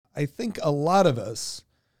I think a lot of us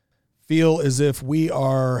feel as if we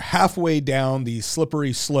are halfway down the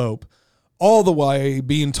slippery slope, all the way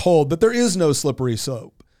being told that there is no slippery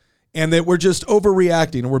slope and that we're just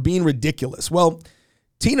overreacting and we're being ridiculous. Well,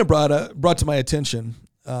 Tina brought to my attention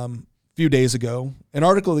a few days ago an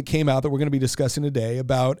article that came out that we're going to be discussing today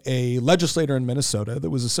about a legislator in Minnesota that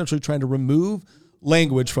was essentially trying to remove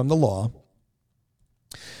language from the law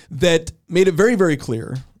that made it very, very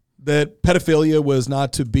clear that pedophilia was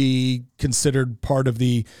not to be considered part of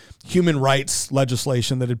the human rights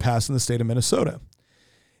legislation that had passed in the state of Minnesota.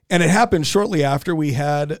 And it happened shortly after we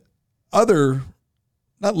had other,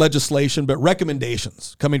 not legislation, but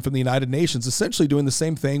recommendations coming from the United Nations, essentially doing the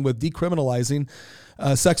same thing with decriminalizing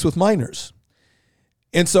sex with minors.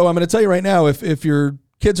 And so I'm going to tell you right now, if your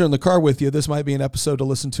kids are in the car with you, this might be an episode to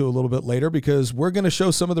listen to a little bit later because we're going to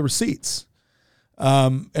show some of the receipts.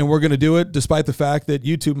 And we're going to do it despite the fact that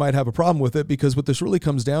YouTube might have a problem with it, because what this really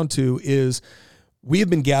comes down to is we have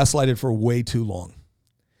been gaslighted for way too long.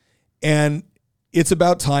 And it's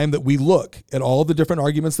about time that we look at all the different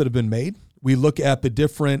arguments that have been made. We look at the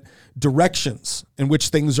different directions in which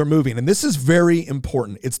things are moving. And this is very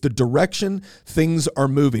important. It's the direction things are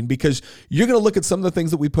moving, because you're going to look at some of the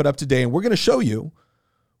things that we put up today and we're going to show you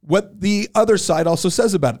what the other side also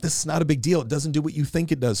says about it. This is not a big deal. It doesn't do what you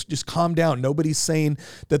think it does. Just calm down. Nobody's saying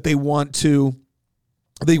that they want to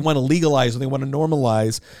legalize or they want to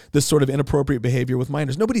normalize this sort of inappropriate behavior with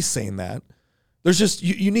minors. Nobody's saying that. There's just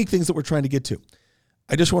unique things that we're trying to get to.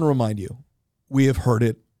 I just want to remind you, we have heard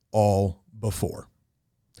it all before.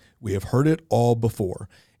 We have heard it all before.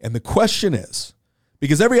 And the question is,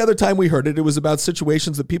 because every other time we heard it, it was about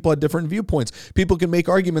situations that people had different viewpoints. People can make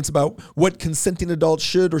arguments about what consenting adults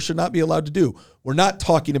should or should not be allowed to do. We're not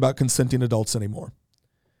talking about consenting adults anymore.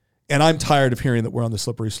 And I'm tired of hearing that we're on the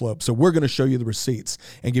slippery slope. So we're going to show you the receipts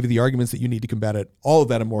and give you the arguments that you need to combat it. All of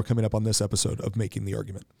that and more coming up on this episode of Making the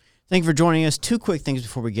Argument. Thank you for joining us. Two quick things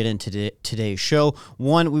before we get into today's show.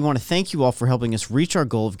 One, we want to thank you all for helping us reach our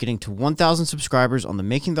goal of getting to 1,000 subscribers on the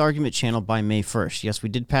Making the Argument channel by May 1st. Yes, we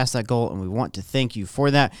did pass that goal, and we want to thank you for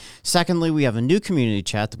that. Secondly, we have a new community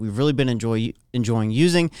chat that we've really been enjoying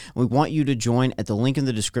using. We want you to join at the link in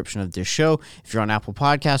the description of this show. If you're on Apple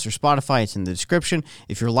Podcasts or Spotify, it's in the description.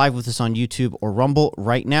 If you're live with us on YouTube or Rumble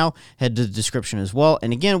right now, head to the description as well.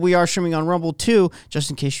 And again, we are streaming on Rumble too, just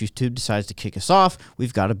in case YouTube decides to kick us off.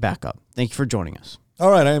 We've got a backup. Thank you for joining us.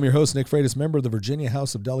 All right, I am your host, Nick Freitas, member of the Virginia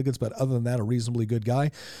House of Delegates, but other than that, a reasonably good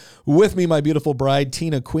guy. With me, my beautiful bride,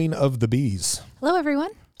 Tina, Queen of the Bees. Hello,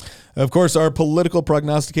 everyone. Of course, our political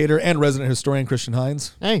prognosticator and resident historian, Christian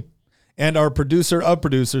Hines. Hey. And our producer of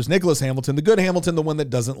producers, Nicholas Hamilton, the good Hamilton, the one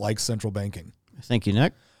that doesn't like central banking. Thank you,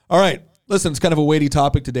 Nick. All right. Listen, it's kind of a weighty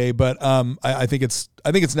topic today, but I think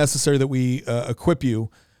it's necessary that we equip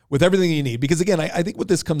you with everything you need. Because again, I think what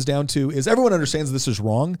this comes down to is everyone understands this is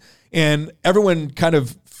wrong, and everyone kind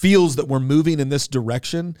of feels that we're moving in this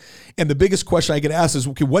direction. And the biggest question I get asked is,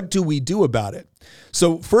 okay, what do we do about it?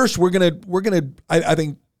 So first, we're gonna I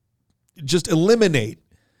think just eliminate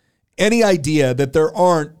any idea that there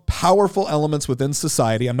aren't powerful elements within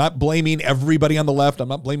society. I'm not blaming everybody on the left. I'm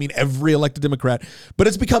not blaming every elected Democrat, but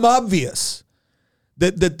it's become obvious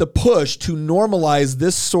that the push to normalize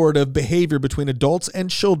this sort of behavior between adults and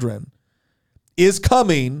children is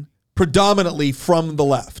coming predominantly from the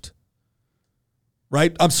left,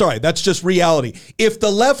 right? I'm sorry, that's just reality. If the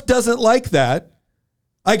left doesn't like that,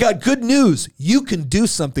 I got good news. You can do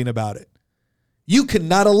something about it. You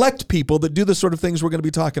cannot elect people that do the sort of things we're going to be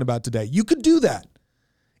talking about today. You could do that.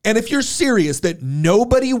 And if you're serious that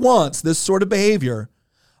nobody wants this sort of behavior,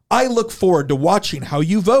 I look forward to watching how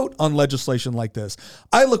you vote on legislation like this.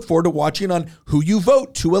 I look forward to watching on who you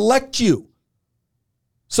vote to elect you.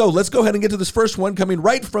 So let's go ahead and get to this first one coming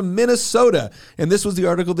right from Minnesota. And this was the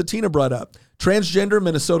article that Tina brought up. Transgender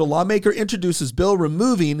Minnesota lawmaker introduces bill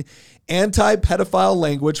removing anti-pedophile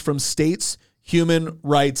language from state's Human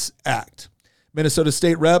Rights Act. Minnesota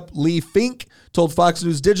State Rep Lee Fink told Fox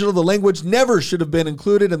News Digital the language never should have been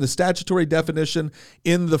included in the statutory definition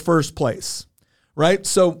in the first place. Right?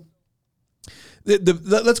 So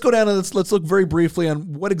let's go down and let's look very briefly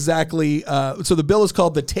on what exactly, so the bill is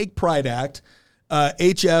called the Take Pride Act,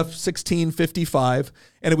 HF 1655,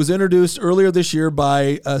 and it was introduced earlier this year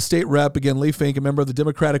by State Rep, again, Lee Fink, a member of the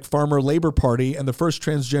Democratic Farmer Labor Party and the first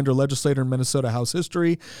transgender legislator in Minnesota House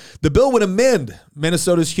history. The bill would amend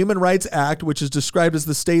Minnesota's Human Rights Act, which is described as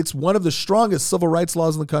the state's one of the strongest civil rights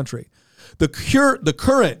laws in the country. The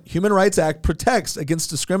current Human Rights Act protects against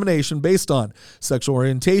discrimination based on sexual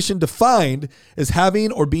orientation, defined as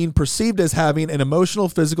having or being perceived as having an emotional,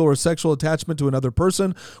 physical, or sexual attachment to another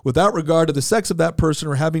person without regard to the sex of that person,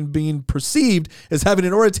 or having been perceived as having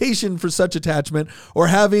an orientation for such attachment, or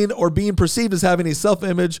having or being perceived as having a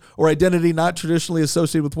self-image or identity not traditionally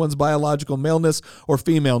associated with one's biological maleness or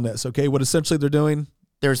femaleness. Okay, what essentially they're doing?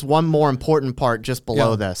 There's one more important part just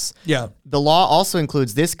below this. Yeah. The law also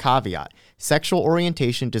includes this caveat. Sexual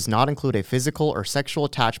orientation does not include a physical or sexual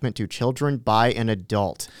attachment to children by an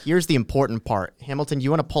adult. Here's the important part. Hamilton,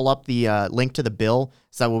 you want to pull up the link to the bill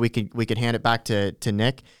so that we could hand it back to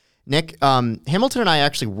Nick? Nick, Hamilton and I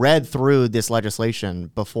actually read through this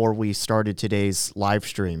legislation before we started today's live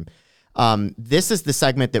stream. This is the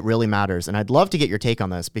segment that really matters, and I'd love to get your take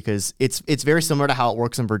on this because it's very similar to how it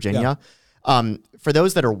works in Virginia. Yeah. For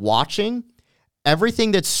those that are watching,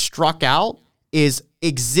 everything that's struck out is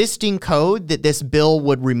existing code that this bill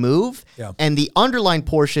would remove, and the underlined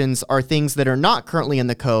portions are things that are not currently in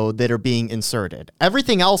the code that are being inserted.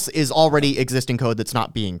 Everything else is already existing code that's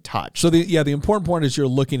not being touched. So the important point is you're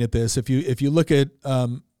looking at this. If you look at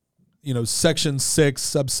section 6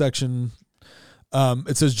 subsection,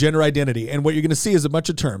 it says gender identity, and what you're going to see is a bunch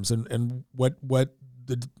of terms, and what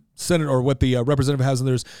the Senate or what the representative has in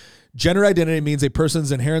there is gender identity means a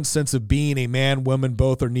person's inherent sense of being a man, woman,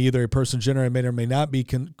 both, or neither. A person's gender may or may not be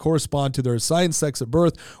can correspond to their assigned sex at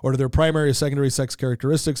birth or to their primary or secondary sex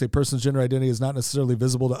characteristics. A person's gender identity is not necessarily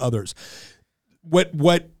visible to others. What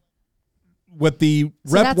the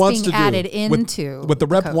rep wants to do, what the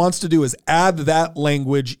rep wants to do is add that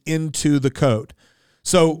language into the code.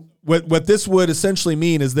 So what this would essentially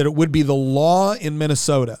mean is that it would be the law in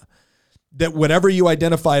Minnesota that whatever you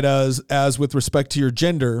identified as with respect to your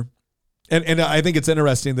gender. And I think it's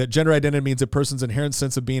interesting that gender identity means a person's inherent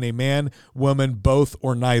sense of being a man, woman, both,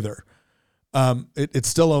 or neither. It's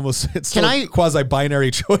still a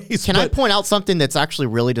quasi-binary choice. Can I point out something that's actually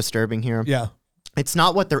really disturbing here? Yeah. It's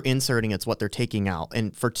not what they're inserting, it's what they're taking out.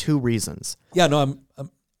 And for two reasons. Yeah, no,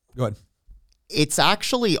 I'm go ahead. It's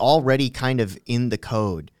actually already kind of in the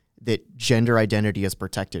code that gender identity is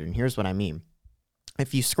protected. And here's what I mean.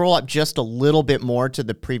 If you scroll up just a little bit more to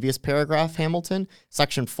the previous paragraph, Hamilton,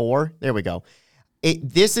 section 4, there we go.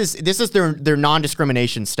 This is their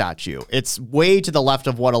non-discrimination statute. It's way to the left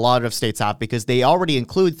of what a lot of states have because they already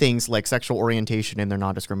include things like sexual orientation in their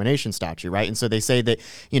non-discrimination statute, right? And so they say that,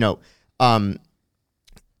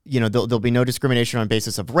 there'll be no discrimination on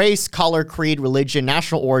basis of race, color, creed, religion,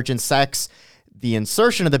 national origin, sex. The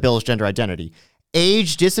insertion of the bill is gender identity.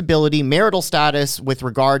 Age, disability, marital status with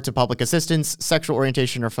regard to public assistance, sexual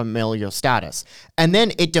orientation, or familial status. And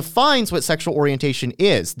then it defines what sexual orientation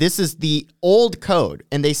is. This is the old code.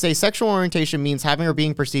 And they say sexual orientation means having or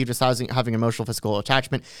being perceived as having emotional, physical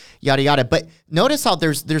attachment, yada, yada. But notice how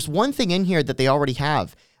there's one thing in here that they already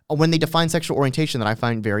have when they define sexual orientation that I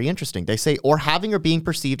find very interesting. They say, or having or being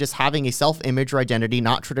perceived as having a self-image or identity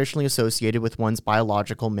not traditionally associated with one's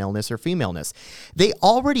biological maleness or femaleness. They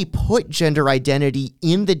already put gender identity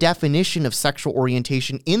in the definition of sexual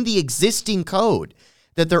orientation in the existing code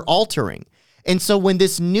that they're altering. And so when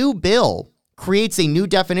this new bill creates a new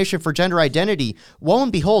definition for gender identity, lo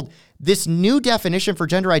and behold, this new definition for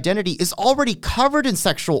gender identity is already covered in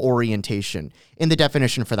sexual orientation in the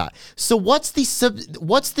definition for that. So what's the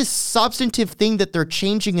substantive thing that they're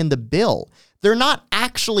changing in the bill? They're not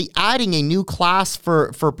actually adding a new class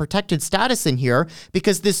for protected status in here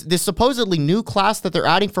because this supposedly new class that they're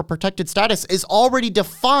adding for protected status is already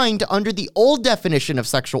defined under the old definition of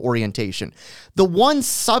sexual orientation. The one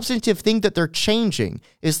substantive thing that they're changing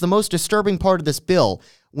is the most disturbing part of this bill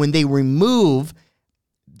when they remove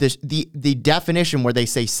the definition where they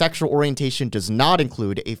say sexual orientation does not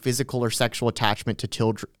include a physical or sexual attachment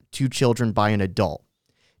to children by an adult.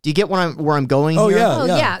 Do you get where I'm going here?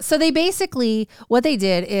 Yeah. So they basically, what they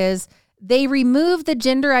did is they removed the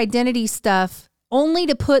gender identity stuff only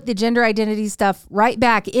to put the gender identity stuff right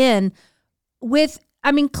back in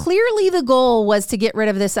clearly the goal was to get rid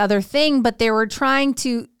of this other thing, but they were trying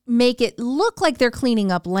to make it look like they're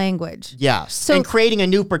cleaning up language. Yes, and creating a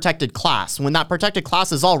new protected class when that protected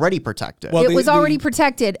class is already protected. Well, it was already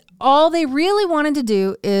protected. All they really wanted to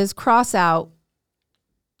do is cross out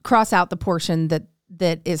the portion that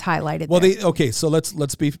is highlighted. Well, so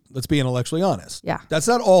let's be intellectually honest. Yeah, that's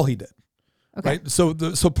not all he did. Okay, right? So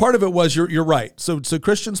part of it was you're right. So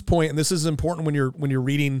Christian's point, and this is important when you're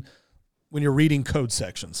reading code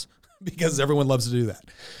sections because everyone loves to do that.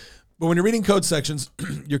 But when you're reading code sections,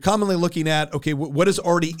 you're commonly looking at, okay, what is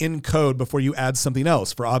already in code before you add something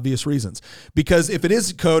else for obvious reasons. Because if it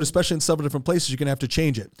is code, especially in several different places, you're going to have to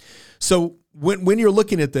change it. So when you're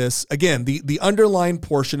looking at this, again, the underlined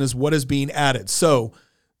portion is what is being added. So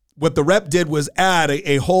what the rep did was add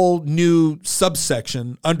a whole new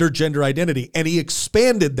subsection under gender identity, and he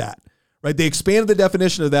expanded that, right? They expanded the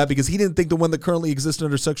definition of that because he didn't think the one that currently existed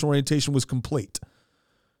under sexual orientation was complete.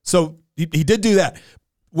 So he did do that.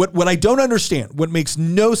 What I don't understand, what makes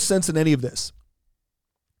no sense in any of this,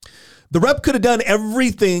 the rep could have done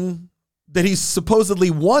everything that he supposedly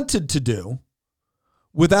wanted to do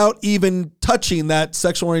without even touching that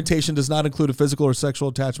sexual orientation does not include a physical or sexual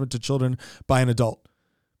attachment to children by an adult.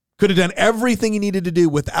 Could have done everything he needed to do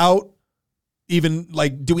without even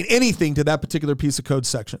like doing anything to that particular piece of code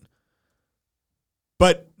section.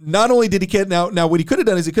 But not only did he get, now what he could have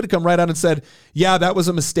done is he could have come right out and said, yeah, that was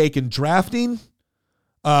a mistake in drafting.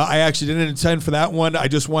 I actually didn't intend for that one. I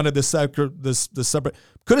just wanted this separate.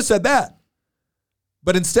 Could have said that.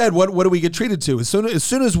 But instead, what do we get treated to? As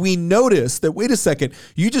soon as we notice that, wait a second,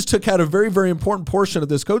 you just took out a very, very important portion of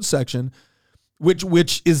this code section,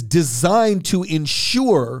 which is designed to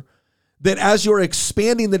ensure that as you're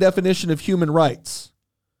expanding the definition of human rights,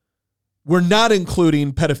 we're not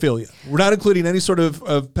including pedophilia. We're not including any sort of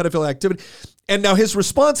pedophilic activity. And now his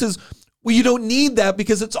response is, well, you don't need that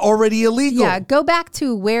because it's already illegal. Yeah, go back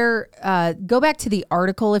to the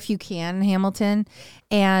article if you can, Hamilton.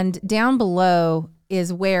 And down below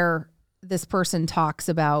is where this person talks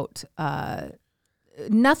about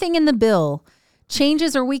nothing in the bill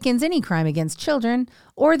changes or weakens any crime against children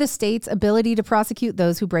or the state's ability to prosecute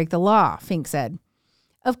those who break the law, Fink said.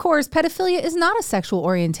 Of course, pedophilia is not a sexual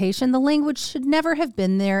orientation. The language should never have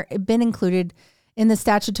been included in the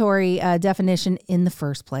statutory definition in the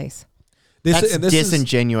first place. That's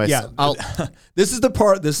disingenuous. This is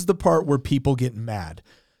the part where people get mad.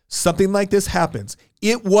 Something like this happens.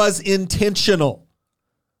 It was intentional.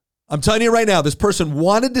 I'm telling you right now, this person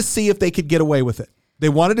wanted to see if they could get away with it. They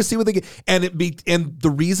wanted to see what they get. And the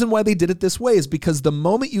reason why they did it this way is because the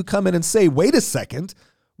moment you come in and say, wait a second,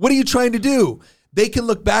 what are you trying to do? They can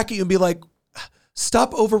look back at you and be like,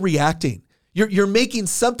 stop overreacting. You're making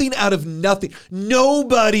something out of nothing.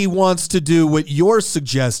 Nobody wants to do what you're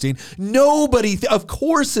suggesting. Of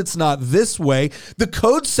course it's not this way. The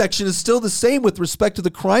code section is still the same with respect to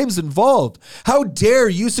the crimes involved. How dare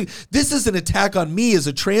you say, this is an attack on me as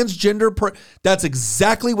a transgender That's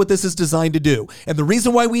exactly what this is designed to do. And the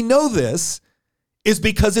reason why we know this is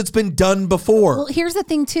because it's been done before. Well, here's the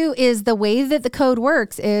thing too, is the way that the code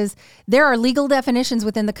works is there are legal definitions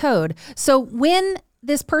within the code. So when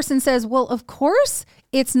this person says, well, of course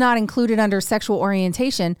it's not included under sexual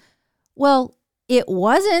orientation. Well, it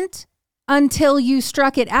wasn't until you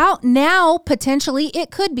struck it out. Now, potentially,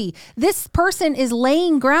 it could be. This person is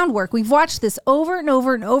laying groundwork. We've watched this over and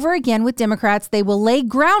over and over again with Democrats. They will lay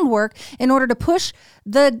groundwork in order to push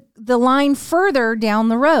the line further down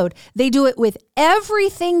the road. They do it with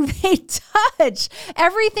everything they touch.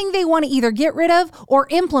 Everything they want to either get rid of or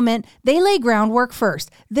implement, they lay groundwork first.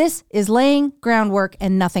 This is laying groundwork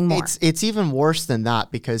and nothing more. It's even worse than that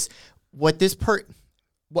because what this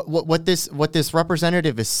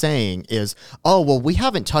representative is saying is, oh, well, we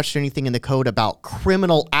haven't touched anything in the code about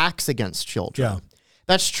criminal acts against children. Yeah.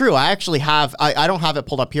 That's true. I actually have, I don't have it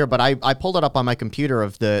pulled up here, but I pulled it up on my computer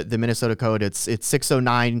of the Minnesota code. It's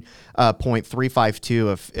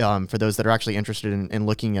 609.352 for those that are actually interested in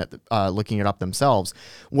looking it up themselves,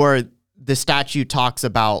 where the statute talks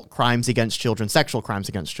about crimes against children, sexual crimes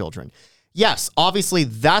against children. Yes, obviously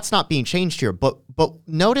that's not being changed here, but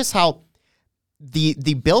notice how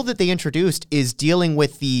the bill that they introduced is dealing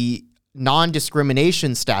with the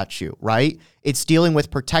non-discrimination statute, right? It's dealing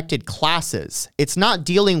with protected classes. It's not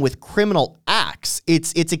dealing with criminal acts.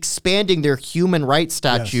 It's expanding their human rights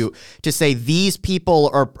statute to say these people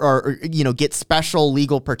are get special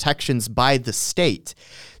legal protections by the state.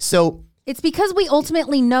 So it's because we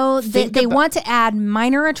ultimately know that they want to add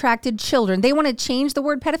minor attracted children. They want to change the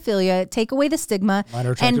word pedophilia, take away the stigma,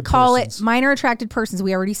 and call it minor attracted persons.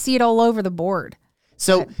 We already see it all over the board.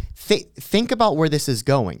 So think about where this is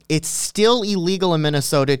going. It's still illegal in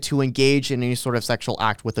Minnesota to engage in any sort of sexual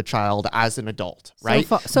act with a child as an adult, right?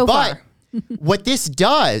 So far. What this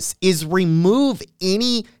does is remove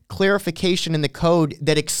any clarification in the code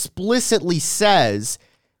that explicitly says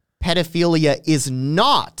pedophilia is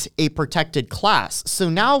not a protected class. So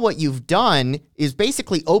now what you've done is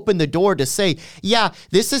basically open the door to say, yeah,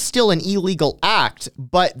 this is still an illegal act,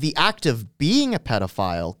 but the act of being a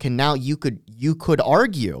pedophile can now, you could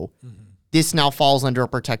argue, this now falls under a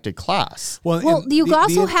protected class. Well, and you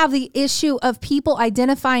also have the issue of people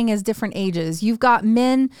identifying as different ages. You've got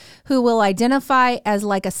men who will identify as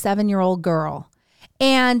like a 7-year-old girl.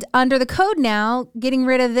 And under the code now, getting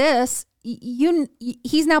rid of this,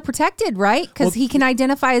 he's now protected, right? Because he can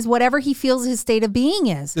identify as whatever he feels his state of being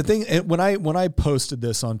is. The thing, when I posted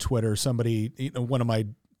this on Twitter, somebody, one of my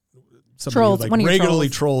Trolls, like one of your regularly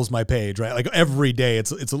trolls. trolls my page, right? Like every day,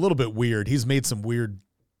 it's a little bit weird. He's made some weird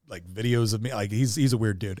like videos of me. Like he's a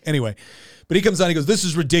weird dude. Anyway, but he comes on, he goes, "This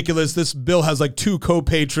is ridiculous. This bill has like 2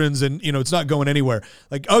 co-patrons and it's not going anywhere."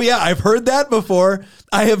 Like, oh yeah, I've heard that before.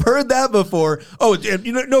 I have heard that before. Oh, and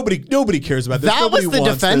nobody cares about this. That Nobody was the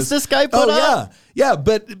wants defense this guy put up? Yeah,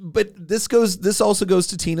 but this also goes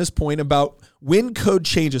to Tina's point about when code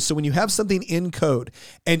changes. So when you have something in code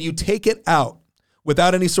and you take it out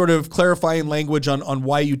without any sort of clarifying language on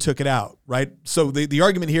why you took it out, right? So the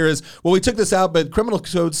argument here is, well, we took this out, but criminal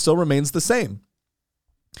code still remains the same.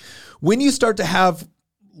 When you start to have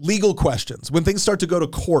legal questions, when things start to go to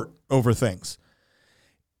court over things,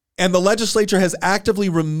 and the legislature has actively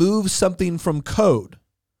removed something from code,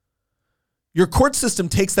 your court system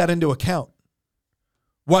takes that into account.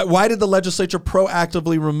 Why did the legislature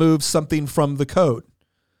proactively remove something from the code?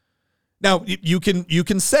 Now, you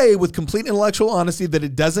can say with complete intellectual honesty that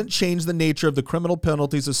it doesn't change the nature of the criminal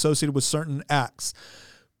penalties associated with certain acts.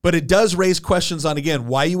 But it does raise questions on, again,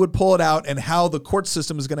 why you would pull it out and how the court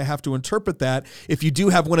system is going to have to interpret that if you do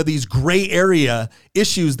have one of these gray area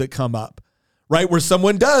issues that come up, right? Where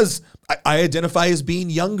someone does, I identify as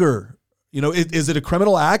being younger. Is it a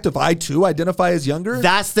criminal act if I too identify as younger?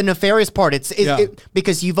 That's the nefarious part. It's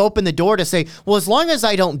because you've opened the door to say, well, as long as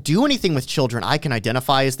I don't do anything with children, I can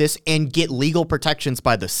identify as this and get legal protections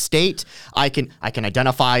by the state. I can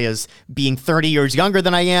identify as being 30 years younger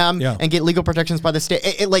than I am and get legal protections by the state.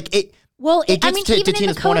 It gets to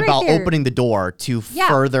Tina's point about opening the door to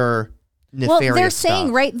further nefarious Well, they're stuff.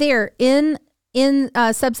 saying right there in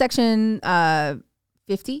subsection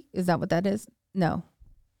 50, is that what that is? No.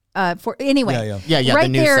 Yeah, right the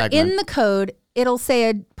new there segment. in the code, it'll say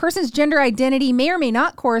a person's gender identity may or may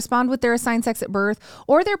not correspond with their assigned sex at birth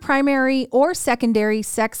or their primary or secondary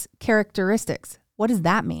sex characteristics. What does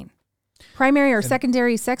that mean? Primary or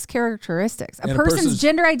secondary sex characteristics. A person's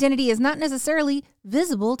gender identity is not necessarily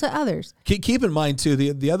visible to others. Keep in mind too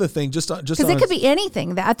the other thing, just because it could be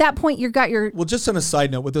anything. That at that point you've got your. Well, just on a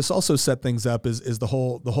side note, what this also set things up is the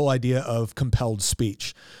whole idea of compelled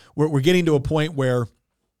speech. We're getting to a point where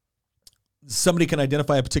somebody can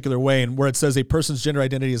identify a particular way, and where it says a person's gender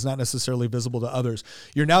identity is not necessarily visible to others.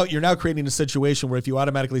 You're now creating a situation where if you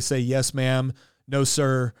automatically say yes, ma'am, no,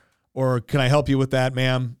 sir, or can I help you with that,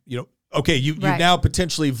 ma'am? Okay, you've now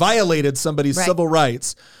potentially violated somebody's civil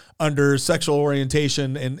rights under sexual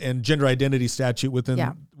orientation and gender identity statute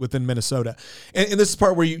within Minnesota. And this is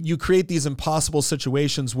part where you create these impossible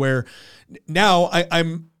situations where now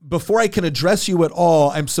I'm before I can address you at all,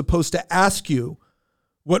 I'm supposed to ask you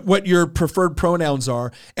what your preferred pronouns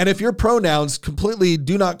are. And if your pronouns completely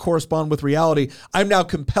do not correspond with reality, I'm now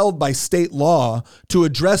compelled by state law to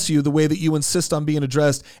address you the way that you insist on being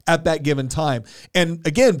addressed at that given time. And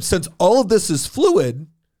again, since all of this is fluid,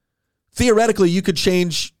 theoretically you could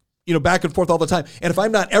change, back and forth all the time. And if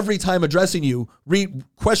I'm not every time addressing you,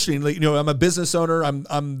 questioning, I'm a business owner,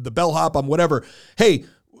 I'm the bellhop, I'm whatever. Hey,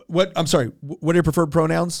 what are your preferred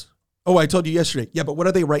pronouns? Oh, I told you yesterday. Yeah, but what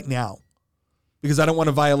are they right now? Because I don't want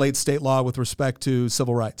to violate state law with respect to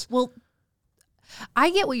civil rights. Well, I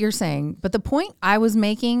get what you're saying, but the point I was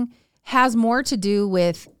making has more to do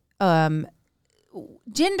with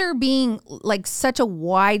gender being like such a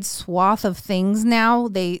wide swath of things now.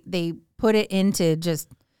 They put it into just,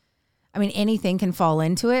 anything can fall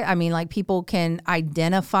into it. Like people can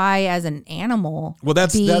identify as an animal. Well,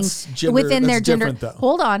 that's gender, within that's their gender. Though.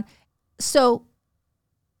 Hold on. So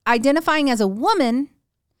identifying as a woman,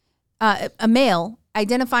 a male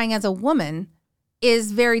identifying as a woman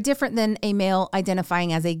is very different than a male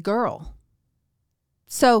identifying as a girl.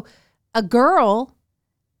 So a girl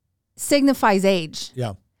signifies age.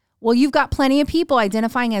 Yeah. Well, you've got plenty of people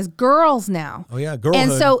identifying as girls now. Oh yeah, girlhood.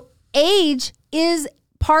 And so age is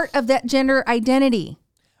part of that gender identity.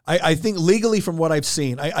 I think legally, from what I've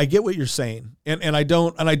seen, I get what you're saying, and I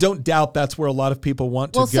don't doubt that's where a lot of people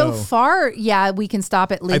want to go. Well, so far, we can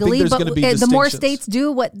stop it legally, but the more states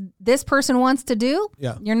do what this person wants to do,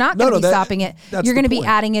 you're not going to be stopping it. You're going to be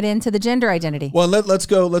adding it into the gender identity. Well, let's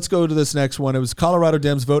go to this next one. It was Colorado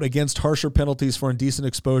Dems vote against harsher penalties for indecent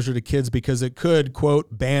exposure to kids because it could,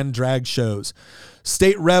 quote, ban drag shows.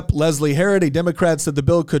 State Rep Leslie Herod, a Democrat, said the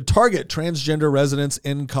bill could target transgender residents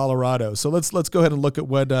in Colorado. So let's go ahead and look at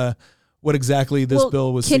what what exactly this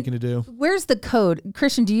bill was seeking to do. Where's the code?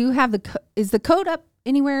 Christian, do you have is the code up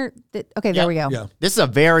anywhere? Okay, there we go. Yeah. This is a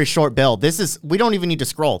very short bill. We don't even need to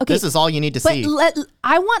scroll. Okay, this is all you need to see.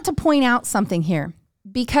 I want to point out something here,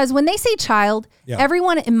 because when they say child,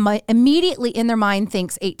 everyone immediately in their mind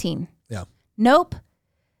thinks 18. Yeah. Nope.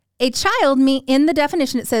 A child, in the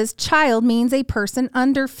definition, it says child means a person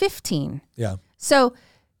under 15. Yeah. So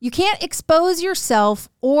you can't expose yourself,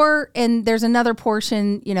 and there's another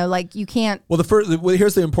portion, like you can't. Well,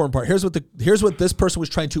 here's the important part. Here's what this person was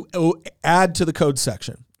trying to add to the code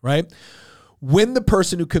section, right? When the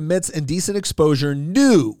person who commits indecent exposure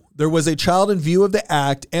knew there was a child in view of the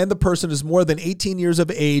act, and the person is more than 18 years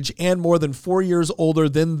of age and more than 4 years older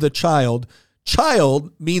than the child.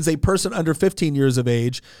 Child means a person under 15 years of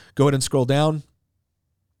age. Go ahead and scroll down.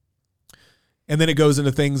 And then it goes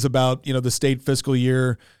into things about, the state fiscal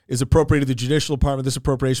year is appropriated to the judicial department, this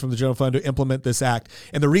appropriation from the general fund to implement this act.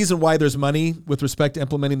 And the reason why there's money with respect to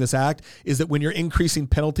implementing this act is that when you're increasing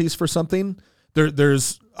penalties for something,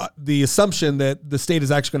 there's the assumption that the state is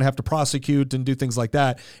actually going to have to prosecute and do things like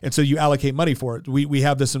that. And so you allocate money for it. We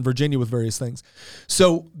have this in Virginia with various things.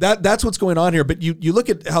 So that's what's going on here. But you look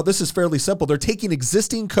at how this is fairly simple. They're taking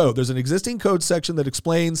existing code. There's an existing code section that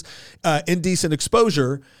explains indecent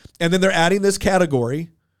exposure. And then they're adding this category,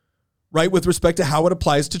 right, with respect to how it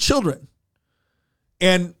applies to children.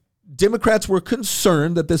 And Democrats were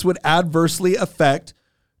concerned that this would adversely affect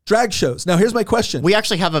drag shows. Now, here's my question. We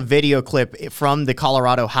actually have a video clip from the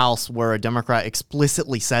Colorado House where a Democrat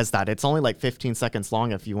explicitly says that. It's only like 15 seconds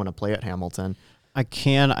long if you want to play it, Hamilton.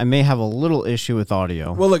 I may have a little issue with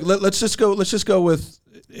audio. Well, look, let's just go with,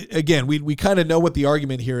 again, we kind of know what the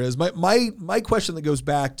argument here is. My question that goes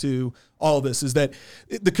back to all of this is that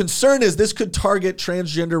the concern is this could target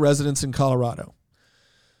transgender residents in Colorado.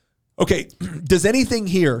 Okay, does anything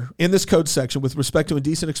here in this code section with respect to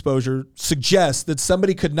indecent exposure suggest that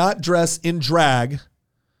somebody could not dress in drag,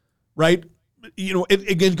 right?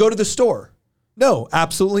 Again, go to the store. No,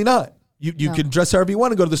 absolutely not. You can dress however you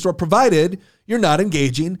want and go to the store, provided you're not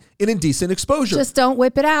engaging in indecent exposure. Just don't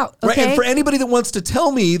whip it out, okay? Right? And for anybody that wants to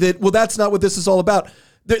tell me that, well, that's not what this is all about,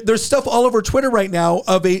 there's stuff all over Twitter right now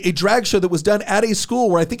of a drag show that was done at a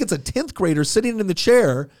school where I think it's a 10th grader sitting in the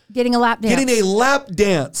chair. Getting a lap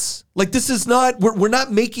dance. Like, this is not, we're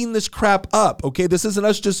not making this crap up, okay? This isn't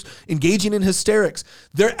us just engaging in hysterics.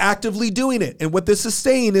 They're actively doing it. And what this is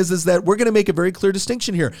saying is that we're going to make a very clear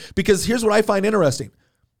distinction here, because here's what I find interesting.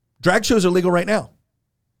 Drag shows are legal right now.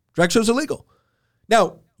 Drag shows are legal.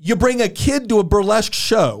 Now, you bring a kid to a burlesque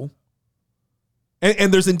show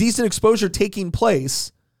and there's indecent exposure taking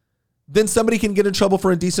place, then somebody can get in trouble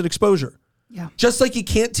for indecent exposure. Yeah. Just like you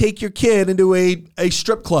can't take your kid into a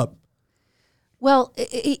strip club. Well,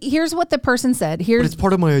 here's what the person said. But it's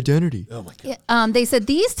part of my identity. Oh my God. They said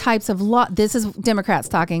these types of law. This is Democrats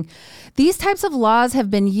talking. These types of laws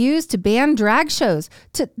have been used to ban drag shows.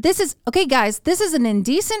 This is an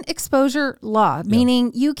indecent exposure law,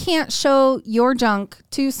 meaning you can't show your junk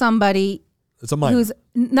to somebody. It's a minor. Who's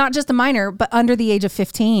not just a minor, but under the age of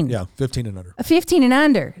 15. Yeah, 15 and under. 15 and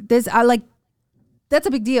under. That's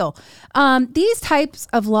a big deal. These types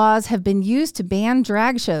of laws have been used to ban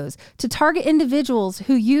drag shows, to target individuals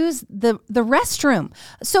who use the restroom.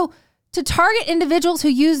 So to target individuals who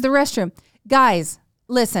use the restroom. Guys,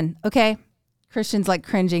 listen, okay? Christian's like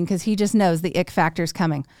cringing because he just knows the ick factor's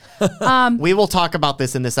coming. We will talk about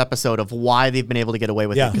this in this episode of why they've been able to get away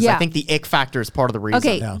with it. Because I think the ick factor is part of the reason.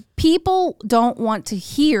 Okay, people don't want to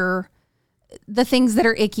hear the things that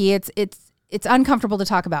are icky. It's uncomfortable to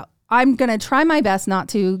talk about. I'm going to try my best not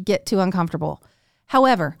to get too uncomfortable.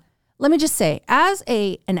 However, let me just say, as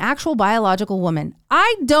an actual biological woman,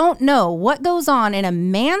 I don't know what goes on in a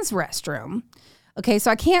man's restroom. Okay, so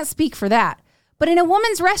I can't speak for that. But in a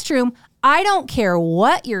woman's restroom, I don't care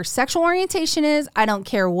what your sexual orientation is. I don't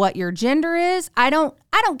care what your gender is. I don't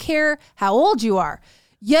care how old you are.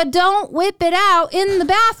 You don't whip it out in the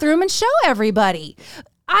bathroom and show everybody.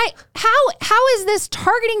 How is this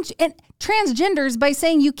targeting transgenders by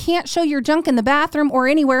saying you can't show your junk in the bathroom or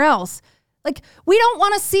anywhere else? Like, we don't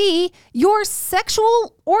want to see your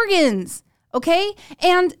sexual organs, okay?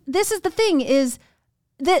 And this is the thing, is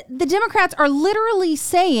that the Democrats are literally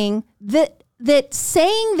saying that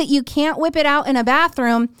saying that you can't whip it out in a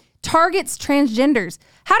bathroom targets transgenders.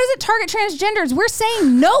 How does it target transgenders? We're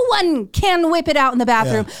saying no one can whip it out in the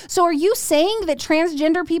bathroom. Yeah. So are you saying that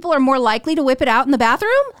transgender people are more likely to whip it out in the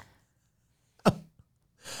bathroom?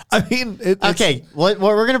 I mean, Okay, well,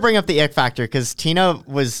 we're gonna bring up the ick factor because Tina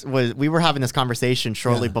was we were having this conversation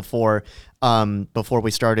shortly before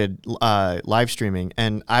we started live streaming,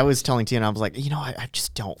 and I was telling Tina, I was like, I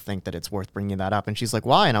just don't think that it's worth bringing that up, and she's like,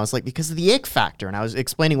 why? And I was like, because of the ick factor, and I was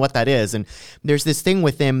explaining what that is, and there's this thing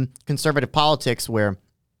within conservative politics where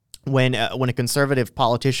when a conservative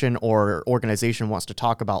politician or organization wants to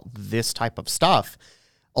talk about this type of stuff,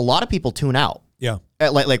 a lot of people tune out. Yeah.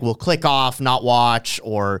 Like we'll click off, not watch,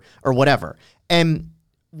 or whatever. And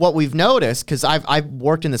what we've noticed, because I've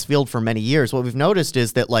worked in this field for many years, what we've noticed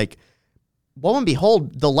is that, like, lo and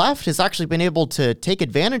behold, the left has actually been able to take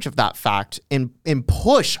advantage of that fact and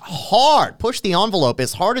push the envelope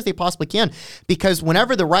as hard as they possibly can. Because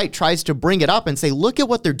whenever the right tries to bring it up and say, look at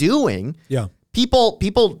what they're doing,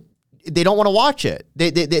 people they don't want to watch it.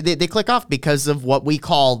 They click off because of what we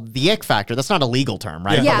call the ick factor. That's not a legal term,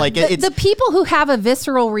 right? Yeah, But like the people who have a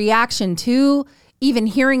visceral reaction to even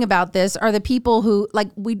hearing about this are the people who, like,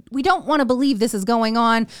 we don't want to believe this is going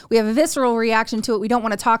on. We have a visceral reaction to it. We don't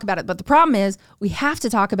want to talk about it. But the problem is we have to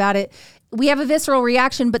talk about it. We have a visceral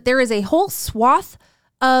reaction, but there is a whole swath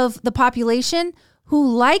of the population who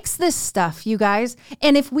likes this stuff, you guys.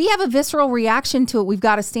 And if we have a visceral reaction to it, we've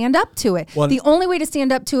got to stand up to it. Well, the only way to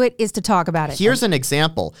stand up to it is to talk about it. Here's an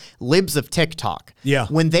example. Libs of TikTok. Yeah.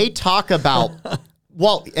 When they talk about,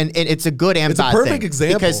 well, and it's a good and It's a bad perfect thing.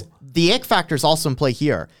 example. Because the ick factor is also in play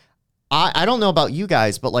here. I don't know about you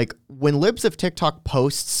guys, but like when Libs of TikTok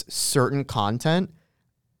posts certain content,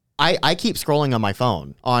 I keep scrolling on my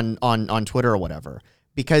phone on Twitter or whatever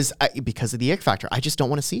because of the ick factor. I just don't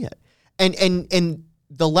want to see it. And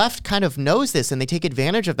the left kind of knows this and they take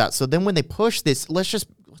advantage of that. So then when they push this, let's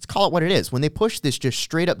call it what it is. When they push this just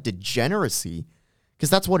straight up degeneracy, because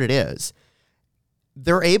that's what it is,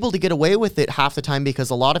 they're able to get away with it half the time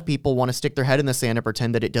because a lot of people want to stick their head in the sand and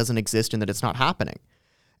pretend that it doesn't exist and that it's not happening.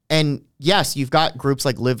 And yes, you've got groups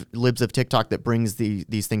like Libs of TikTok that brings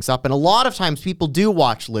these things up. And a lot of times people do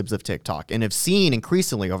watch Libs of TikTok and have seen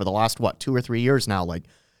increasingly over the last, 2 or 3 years now, like,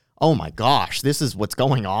 oh my gosh, this is what's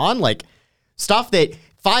going on. Like stuff that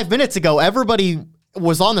 5 minutes ago, everybody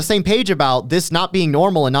was on the same page about this not being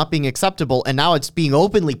normal and not being acceptable. And now it's being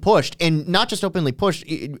openly pushed, and not just openly pushed.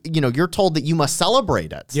 You're told that you must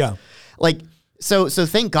celebrate it. Yeah. Like, so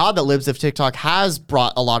thank God that Libs of TikTok has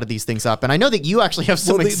brought a lot of these things up. And I know that you actually have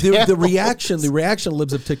some examples. The reaction of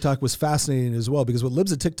Libs of TikTok was fascinating as well, because what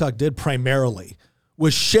Libs of TikTok did primarily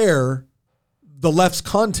was share the left's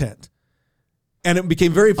content. And it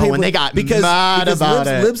became very painful. When they got mad about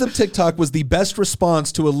it. Libs of TikTok was the best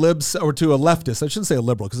response to a libs or to a leftist. I shouldn't say a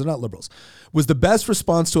liberal because they're not liberals. Was the best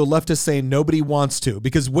response to a leftist saying nobody wants to.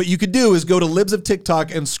 Because what you could do is go to Libs of TikTok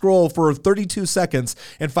and scroll for 32 seconds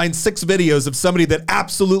and find 6 videos of somebody that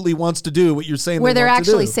absolutely wants to do what you're saying. Where they're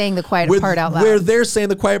actually saying the quiet part out loud. Where they're saying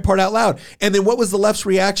the quiet part out loud. And then what was the left's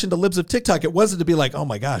reaction to Libs of TikTok? It wasn't to be like, oh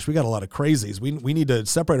my gosh, we got a lot of crazies. We need to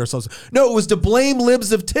separate ourselves. No, it was to blame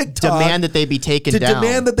Libs of TikTok. Demand that they be taken down.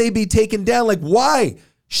 Demand that they be taken down. Like, why?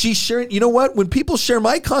 She's sharing. You know what? When people share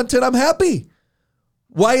my content, I'm happy.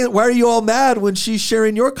 Why are you all mad when she's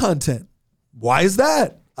sharing your content? Why is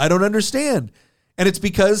that? I don't understand. And it's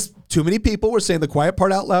because too many people were saying the quiet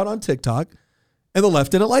part out loud on TikTok, and the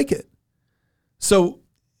left didn't like it. So,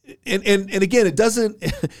 and again, it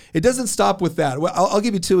doesn't stop with that. Well, I'll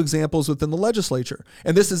give you 2 examples within the legislature,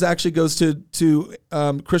 and this is actually goes to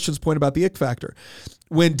Christian's point about the ick factor.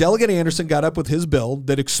 When Delegate Anderson got up with his bill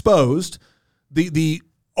that exposed the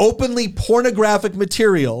openly pornographic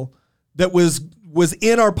material that was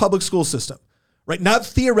in our public school system, right? Not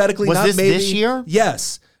theoretically, was not this maybe. This year?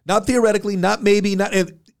 Yes. Not theoretically, not maybe, not.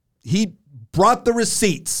 He brought the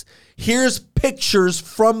receipts. Here's pictures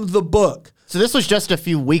from the book. So this was just a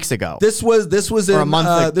few weeks ago. This was in a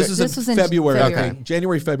month this was in February. Okay.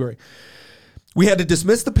 January, February. We had to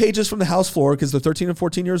dismiss the pages from the House floor because they're 13 and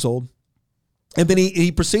 14 years old. And then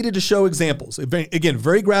he proceeded to show examples. Again,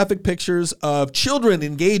 very graphic pictures of children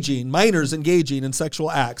minors engaging in sexual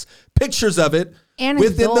acts. Pictures of it and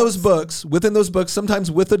within those books, sometimes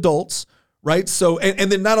with adults, right? So, and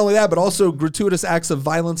then not only that, but also gratuitous acts of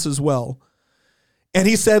violence as well. And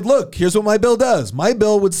he said, look, here's what my bill does. My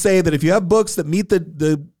bill would say that if you have books that meet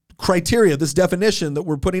the criteria, this definition that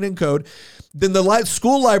we're putting in code, then the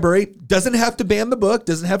school library doesn't have to ban the book,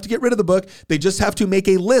 doesn't have to get rid of the book. They just have to make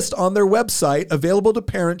a list on their website available to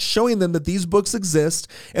parents showing them that these books exist,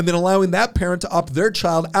 and then allowing that parent to opt their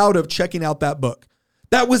child out of checking out that book.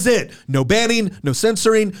 That was it. No banning, no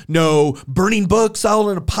censoring, no burning books all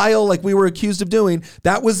in a pile like we were accused of doing.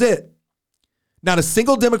 That was it. Not a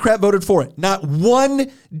single Democrat voted for it. Not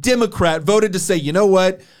one Democrat voted to say, you know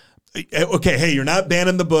what? okay, hey, you're not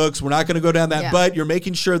banning the books. We're not going to go down that, Yeah. but you're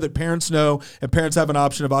making sure that parents know and parents have an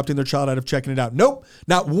option of opting their child out of checking it out. Nope,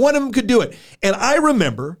 not one of them could do it. And I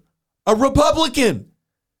remember a Republican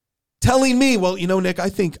telling me, well, Nick, I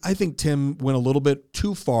think Tim went a little bit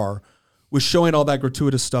too far with showing all that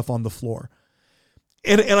gratuitous stuff on the floor.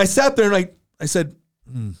 And I sat there and I said,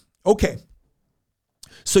 okay.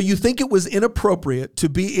 So you think it was inappropriate to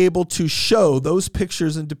be able to show those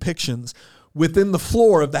pictures and depictions within the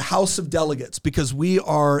floor of the House of Delegates because we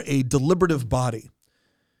are a deliberative body,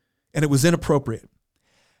 and it was inappropriate.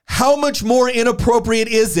 How much more inappropriate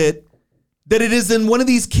is it that it is in one of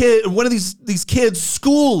these kids'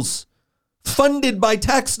 schools funded by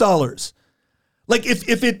tax dollars? Like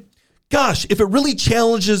if it really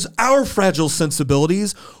challenges our fragile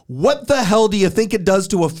sensibilities, what the hell do you think it does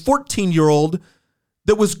to a 14-year-old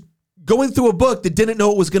that was going through a book that didn't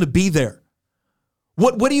know it was going to be there?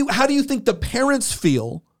 How do you think the parents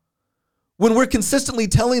feel when we're consistently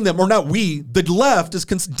telling them, or not we, the left,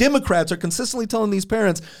 Democrats are consistently telling these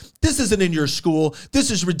parents, this isn't in your school, this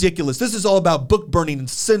is ridiculous, this is all about book burning and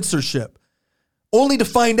censorship, only to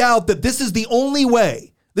find out that this is the only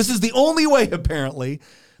way apparently,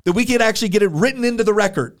 that we can actually get it written into the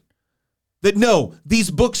record that no, these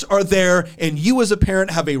books are there and you as a parent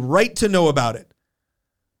have a right to know about it.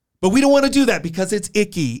 But we don't want to do that because it's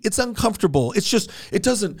icky. It's uncomfortable. It's just, it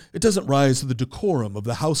doesn't rise to the decorum of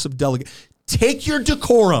the House of Delegates. Take your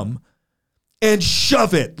decorum and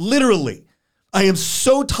shove it, literally. I am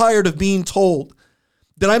so tired of being told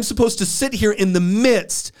that I'm supposed to sit here in the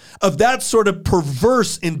midst of that sort of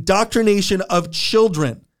perverse indoctrination of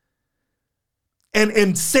children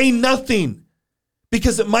and say nothing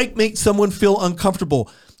because it might make someone feel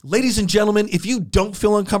uncomfortable. Ladies and gentlemen, if you don't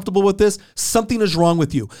feel uncomfortable with this, something is wrong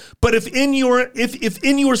with you. But if in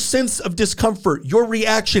your sense of discomfort, your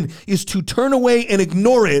reaction is to turn away and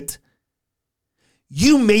ignore it,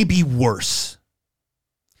 you may be worse.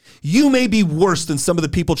 You may be worse than some of the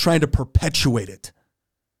people trying to perpetuate it.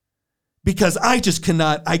 Because I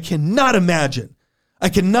cannot imagine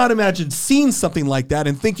seeing something like that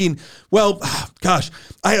and thinking, well, gosh,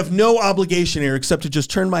 I have no obligation here except to just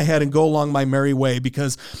turn my head and go along my merry way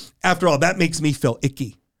because, after all, that makes me feel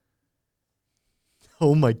icky.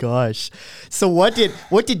 Oh my gosh. So what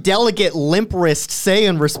did Delegate Limp Wrist say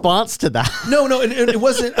in response to that? No, and it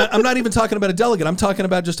wasn't. I'm not even talking about a delegate. I'm talking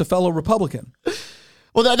about just a fellow Republican.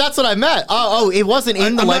 Well, that's what I meant. It wasn't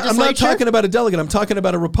in the legislature? I'm not talking about a delegate. I'm talking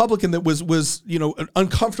about a Republican that was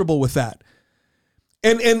uncomfortable with that.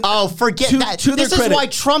 And forget that. This is why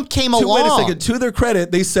Trump came along. Wait a second. To their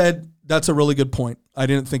credit, they said, that's a really good point. I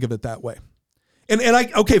didn't think of it that way.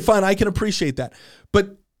 Okay, fine. I can appreciate that.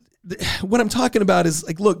 But what I'm talking about is,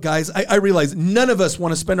 like, look, guys, I realize none of us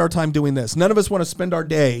want to spend our time doing this. None of us want to spend our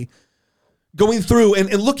day going through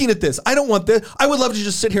and looking at this. I don't want this. I would love to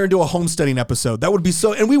just sit here and do a homesteading episode. That would be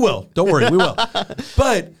so, and we will. Don't worry, we will.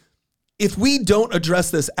 But if we don't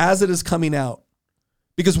address this as it is coming out,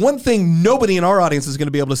 because one thing nobody in our audience is going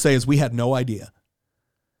to be able to say is we had no idea.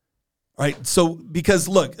 All right. So, because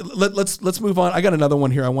look, let's move on. I got another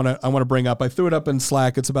one here I want to bring up. I threw it up in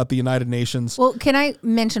Slack. It's about the United Nations. Well, can I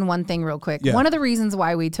mention one thing real quick? Yeah. One of the reasons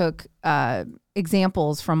why we took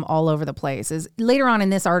examples from all over the place is later on in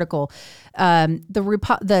this article,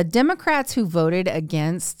 the Democrats who voted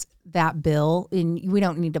against that bill, and we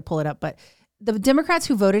don't need to pull it up, but the Democrats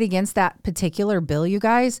who voted against that particular bill, you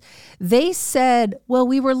guys, they said, well,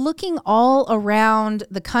 we were looking all around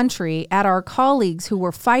the country at our colleagues who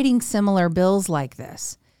were fighting similar bills like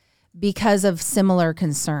this because of similar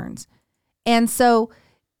concerns. And so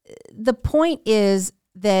the point is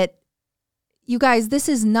that, you guys, this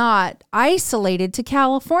is not isolated to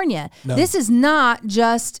California. No. This is not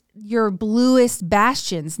just your bluest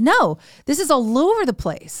bastions. No, this is all over the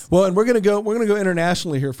place. Well, and we're gonna go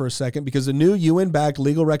internationally here for a second because the new UN-backed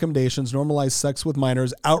legal recommendations normalize sex with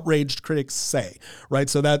minors, outraged critics say, right?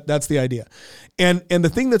 So that's the idea. And the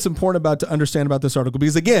thing that's important to understand about this article,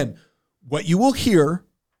 because again, what you will hear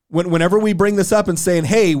whenever we bring this up and saying,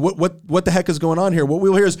 hey, what the heck is going on here? What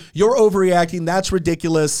we'll hear is, you're overreacting. That's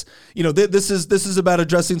ridiculous. This is about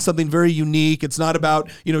addressing something very unique. It's not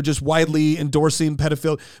about, just widely endorsing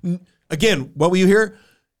pedophilia. Again, what will you hear?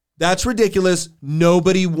 That's ridiculous.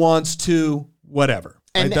 Nobody wants to whatever.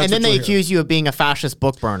 And, right? and then they accuse you of being a fascist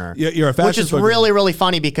book burner. You're a fascist Which is book really, burner. really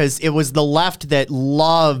funny because it was the left that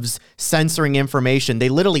loves censoring information. They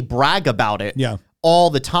literally brag about it. Yeah.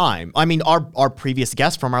 All the time. I mean, our previous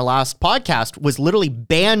guest from our last podcast was literally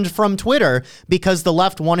banned from Twitter because the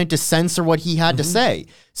left wanted to censor what he had to say.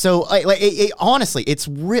 So, honestly, it's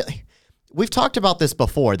really... We've talked about this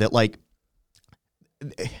before, that, like,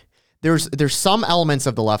 there's some elements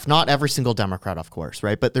of the left, not every single Democrat, of course,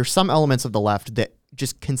 right? But there's some elements of the left that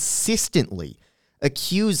just consistently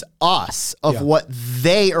accuse us of what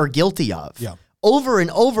they are guilty of. Yeah. Over and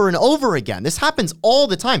over and over again. This happens all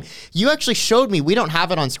the time. You actually showed me, we don't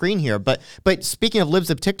have it on screen here, but speaking of Libs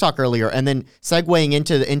of TikTok earlier, and then segueing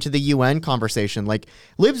into the UN conversation, like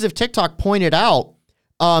Libs of TikTok pointed out,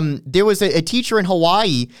 there was a teacher in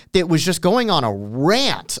Hawaii that was just going on a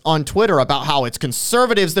rant on Twitter about how it's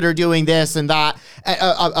conservatives that are doing this and that,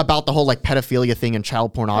 about the whole like pedophilia thing and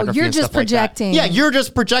child pornography. You're and just stuff like that. projecting. Yeah, you're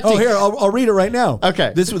just projecting. Oh, here, I'll read it right now.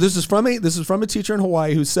 Okay. This is from a teacher in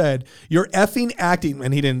Hawaii who said, "You're effing acting,"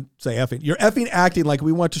 and he didn't say effing. "You're effing acting like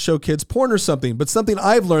we want to show kids porn or something. But something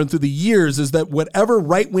I've learned through the years is that whatever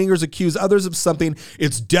right wingers accuse others of something,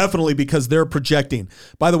 it's definitely because they're projecting."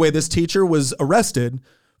 By the way, this teacher was arrested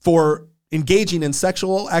for engaging in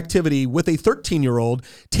sexual activity with a 13-year-old,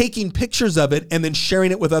 taking pictures of it, and then sharing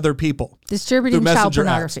it with other people. Distributing through child messenger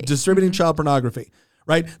pornography. apps. Distributing child pornography,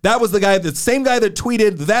 right? That was the same guy that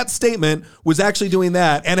tweeted that statement was actually doing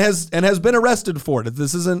that and has been arrested for it.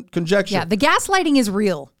 This isn't conjecture. Yeah, the gaslighting is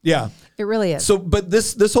real. Yeah. It really is. So, but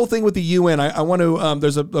this whole thing with the UN, I want to,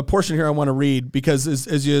 there's a portion here I want to read because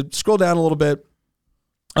as you scroll down a little bit,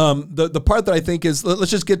 the part that I think is, let's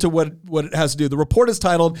just get to what it has to do. The report is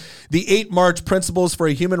titled "The 8 March Principles for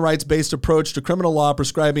a Human Rights-Based Approach to Criminal Law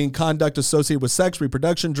Prescribing Conduct Associated with Sex,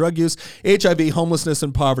 Reproduction, Drug Use, HIV, Homelessness,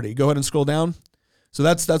 and Poverty." Go ahead and scroll down. So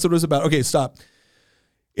that's what it was about. Okay, stop.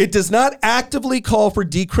 "It does not actively call for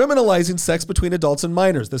decriminalizing sex between adults and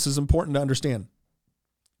minors." This is important to understand.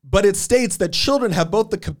 "But it states that children have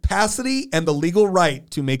both the capacity and the legal right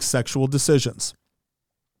to make sexual decisions."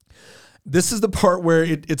 This is the part where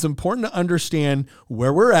it's important to understand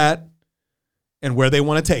where we're at and where they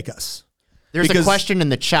want to take us. There's a question in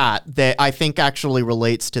the chat that I think actually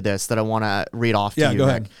relates to this that I want to read off to you, go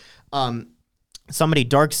Nick. ahead. Somebody,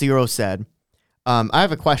 Dark Zero, said, I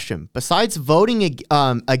have a question. Besides voting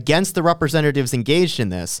against the representatives engaged in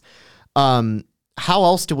this, how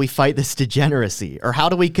else do we fight this degeneracy? Or how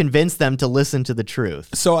do we convince them to listen to the truth?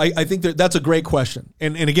 So I think that's a great question.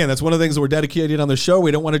 And again, that's one of the things that we're dedicated on the show.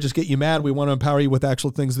 We don't want to just get you mad. We want to empower you with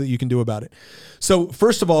actual things that you can do about it. So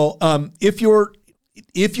first of all, if you're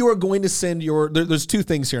going to send there's two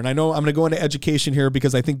things here. And I know I'm going to go into education here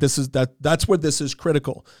because I think that's where this is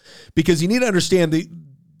critical. Because you need to understand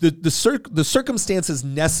the circumstances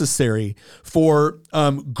necessary for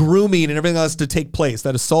grooming and everything else to take place,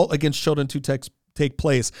 that assault against children to take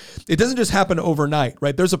place. It doesn't just happen overnight,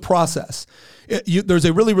 right? There's a process. There's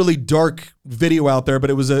a really, really dark video out there,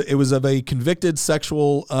 but it was of a convicted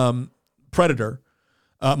sexual predator,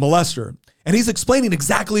 molester, and he's explaining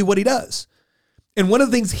exactly what he does. And one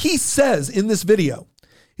of the things he says in this video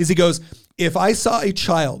is he goes, "If I saw a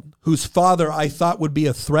child whose father I thought would be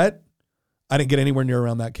a threat, I didn't get anywhere near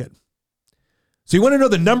around that kid." So you want to know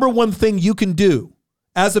the number one thing you can do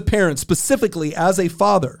as a parent, specifically as a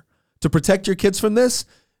father, to protect your kids from this?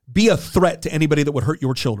 Be a threat to anybody that would hurt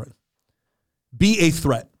your children. Be a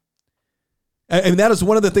threat. And that is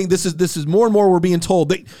one of the things, this is more and more we're being told.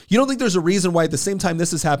 That you don't think there's a reason why at the same time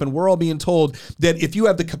this has happened, we're all being told that if you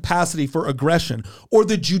have the capacity for aggression or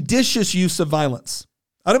the judicious use of violence,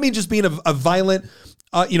 I don't mean just being a violent,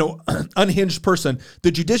 unhinged person,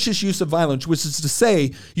 the judicious use of violence, which is to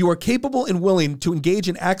say you are capable and willing to engage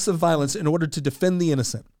in acts of violence in order to defend the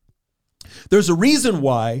innocent. There's a reason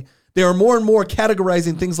why they are more and more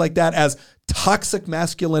categorizing things like that as toxic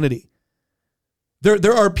masculinity.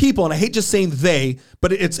 There are people, and I hate just saying they,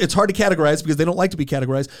 but it's hard to categorize because they don't like to be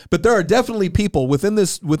categorized, but there are definitely people within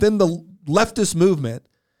the leftist movement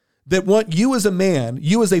that want you as a man,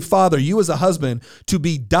 you as a father, you as a husband to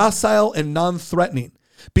be docile and non-threatening.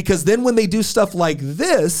 Because then when they do stuff like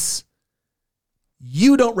this,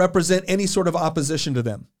 you don't represent any sort of opposition to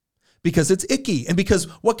them because it's icky. And because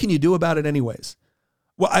what can you do about it anyways?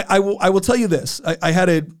 Well, I will tell you this.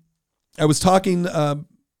 I was talking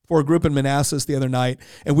for a group in Manassas the other night,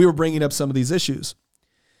 and we were bringing up some of these issues.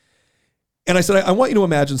 And I said, I want you to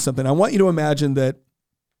imagine something. I want you to imagine that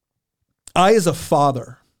I, as a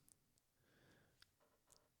father,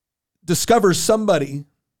 discover somebody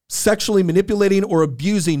sexually manipulating or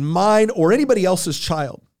abusing mine or anybody else's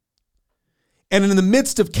child. And in the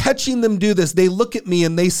midst of catching them do this, they look at me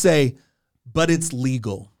and they say, "But it's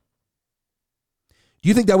legal." Do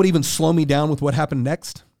you think that would even slow me down with what happened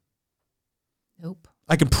next? Nope.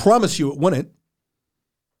 I can promise you it wouldn't.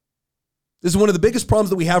 This is one of the biggest problems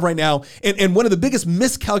that we have right now, and one of the biggest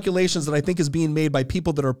miscalculations that I think is being made by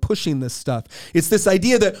people that are pushing this stuff. It's this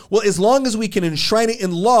idea that, well, as long as we can enshrine it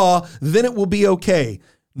in law, then it will be okay.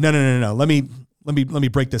 No. Let me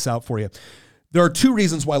break this out for you. there are two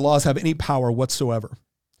reasons why laws have any power whatsoever.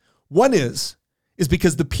 One is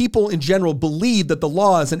because the people in general believe that the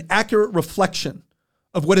law is an accurate reflection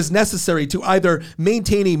of what is necessary to either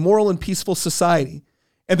maintain a moral and peaceful society,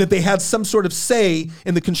 and that they had some sort of say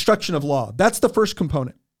in the construction of law. That's the first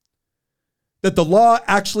component, that the law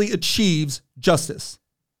actually achieves justice.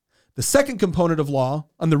 The second component of law,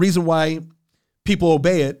 and the reason why people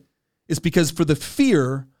obey it, is because for the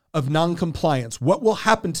fear of non-compliance. What will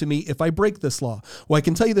happen to me if I break this law? Well, I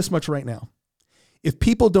can tell you this much right now. If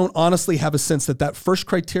people don't honestly have a sense that that first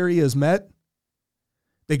criteria is met,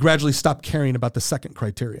 they gradually stop caring about the second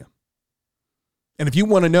criteria. And if you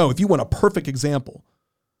want to know, if you want a perfect example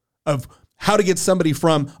of how to get somebody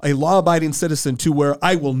from a law-abiding citizen to where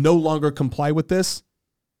I will no longer comply with this,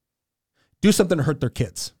 do something to hurt their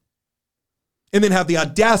kids. And then have the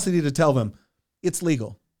audacity to tell them it's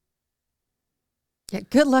legal. Yeah,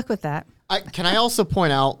 good luck with that. Can I also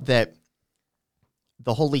point out that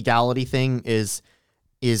the whole legality thing is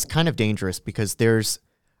kind of dangerous, because there's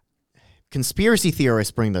conspiracy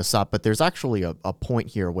theorists bring this up, but there's actually a point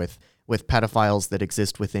here with pedophiles that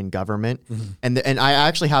exist within government. Mm-hmm. And I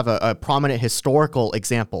actually have a prominent historical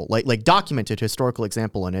example, like documented historical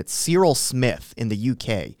example, and it's Cyril Smith in the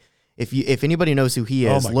UK. If anybody knows who he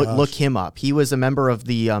is, look him up. He was a member of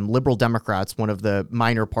the Liberal Democrats, one of the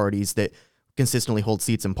minor parties that consistently hold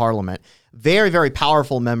seats in Parliament. Very, very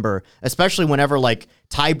powerful member, especially whenever like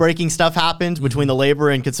tie-breaking stuff happens between the Labour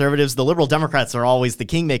and Conservatives. The Liberal Democrats are always the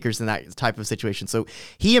kingmakers in that type of situation. So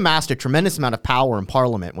he amassed a tremendous amount of power in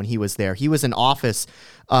Parliament when he was there. He was in office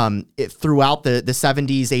throughout the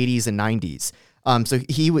 70s, 80s, and 90s. So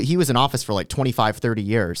he was in office for like 25, 30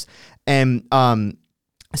 years. And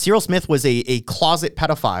Cyril Smith was a closet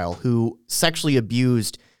pedophile who sexually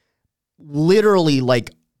abused literally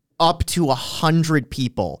like up to 100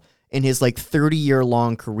 people in his like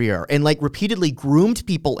 30-year-long career, and like repeatedly groomed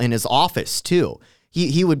people in his office too.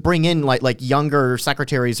 He would bring in like younger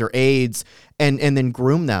secretaries or aides and then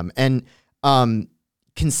groom them. And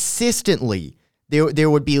consistently there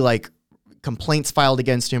would be like complaints filed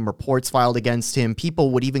against him, reports filed against him.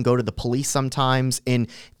 People would even go to the police sometimes. And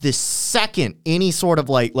the second any sort of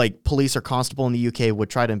like police or constable in the UK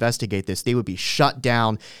would try to investigate this, they would be shut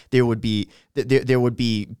down. There would be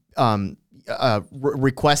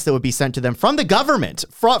requests that would be sent to them from the government,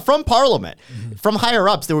 from Parliament, from higher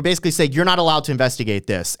ups that would basically say, you're not allowed to investigate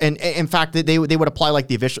this. And in fact, they would apply like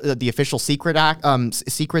the official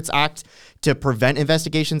Secrets Act to prevent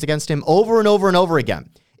investigations against him over and over and over again.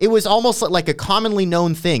 It was almost like a commonly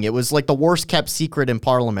known thing. It was like the worst kept secret in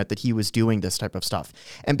Parliament that he was doing this type of stuff.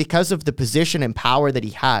 And because of the position and power that he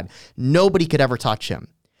had, nobody could ever touch him.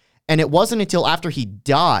 And it wasn't until after he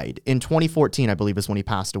died in 2014, I believe is when he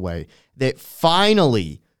passed away, that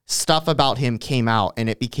finally stuff about him came out, and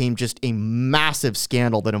it became just a massive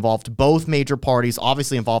scandal that involved both major parties,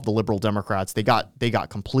 obviously involved the Liberal Democrats. They got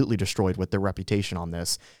completely destroyed with their reputation on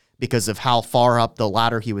this, because of how far up the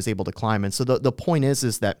ladder he was able to climb. And so the point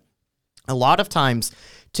is that a lot of times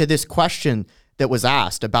to this question that was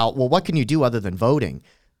asked about, well, what can you do other than voting?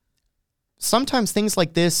 Sometimes things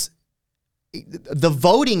like this, the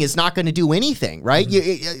voting is not going to do anything, right?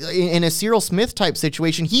 Mm-hmm. In a Cyril Smith type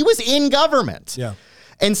situation, he was in government. Yeah.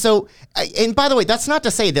 And so, and by the way, that's not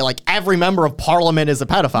to say that like every member of Parliament is a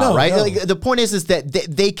pedophile, right? No. Like, the point is that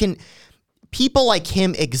they can, people like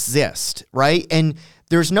him exist, right? And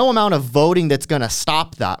there's no amount of voting that's going to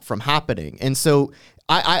stop that from happening. And so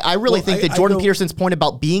I really think that Jordan Peterson's point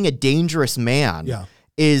about being a dangerous man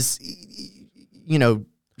is,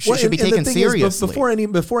 should be taken seriously.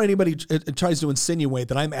 Before anybody tries to insinuate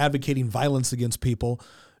that I'm advocating violence against people,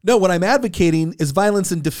 no, what I'm advocating is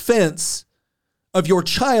violence in defense of your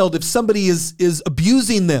child if somebody is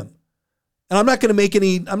abusing them. And I'm not going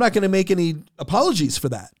to make any apologies for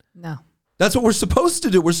that. No. That's what we're supposed to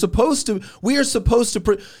do. We are supposed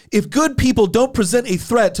to, if good people don't present a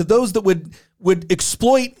threat to those that would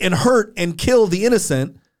exploit and hurt and kill the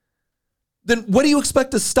innocent, then what do you expect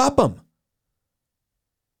to stop them?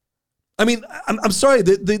 I mean, I'm sorry,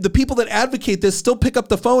 the people that advocate this still pick up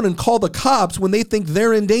the phone and call the cops when they think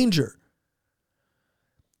they're in danger.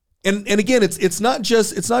 And again, it's not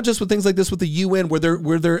just with things like this with the UN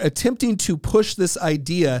where they're attempting to push this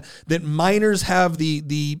idea that minors have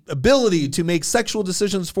the ability to make sexual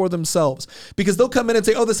decisions for themselves, because they'll come in and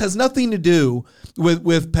say, oh, this has nothing to do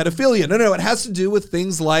with pedophilia. No, it has to do with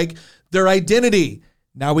things like their identity.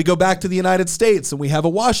 Now we go back to the United States and we have a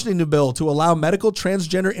Washington bill to allow medical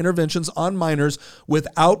transgender interventions on minors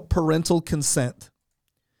without parental consent.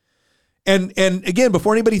 And again,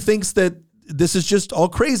 before anybody thinks that this is just all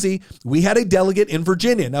crazy, we had a delegate in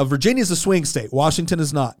Virginia. Now, Virginia is a swing state. Washington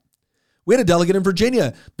is not. We had a delegate in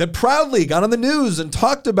Virginia that proudly got on the news and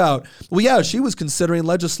talked about, well, yeah, she was considering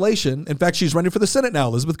legislation. In fact, she's running for the Senate now,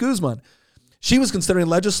 Elizabeth Guzman. She was considering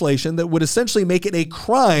legislation that would essentially make it a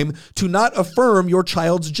crime to not affirm your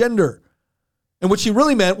child's gender. And what she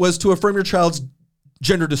really meant was to affirm your child's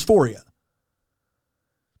gender dysphoria.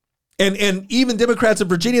 And even Democrats in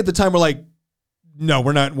Virginia at the time were like, no,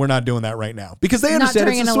 we're not doing that right now. Because they understand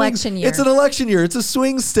during an election year. It's an election year. It's a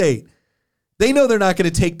swing state. They know they're not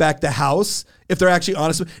going to take back the House if they're actually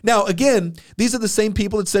honest. Now, again, these are the same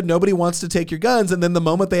people that said nobody wants to take your guns. And then the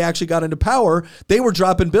moment they actually got into power, they were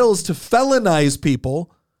dropping bills to felonize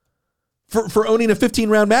people for owning a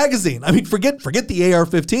 15-round magazine. I mean, forget the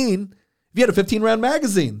AR-15. If you had a 15-round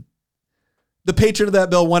magazine, the patron of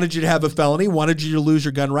that bill wanted you to have a felony, wanted you to lose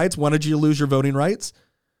your gun rights, wanted you to lose your voting rights.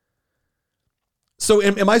 So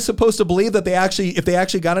am I supposed to believe that if they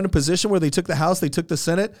actually got in a position where they took the House, they took the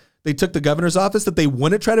Senate, they took the governor's office, that they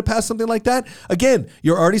wouldn't try to pass something like that? Again,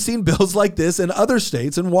 you're already seeing bills like this in other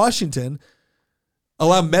states. In Washington,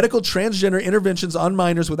 allow medical transgender interventions on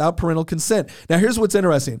minors without parental consent. Now, here's what's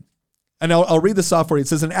interesting. And I'll read this off for you. It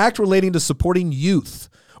says, an act relating to supporting youth,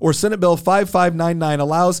 or Senate Bill 5599,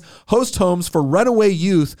 allows host homes for runaway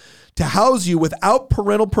youth to house you without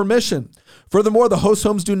parental permission. Furthermore, the host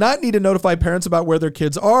homes do not need to notify parents about where their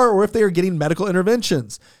kids are or if they are getting medical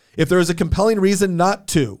interventions, if there is a compelling reason not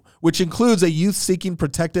to, which includes a youth seeking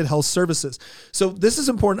protected health services. So this is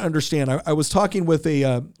important to understand. I was talking with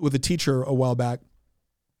a teacher a while back,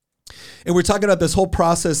 and we're talking about this whole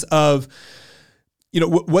process of,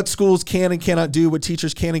 what schools can and cannot do, what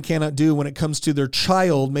teachers can and cannot do when it comes to their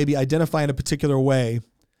child maybe identifying a particular way.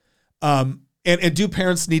 And do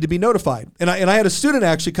parents need to be notified? And I had a student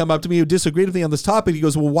actually come up to me who disagreed with me on this topic. He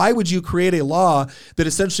goes, well, why would you create a law that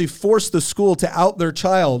essentially forced the school to out their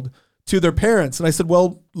child to their parents? And I said,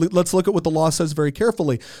 well, let's look at what the law says very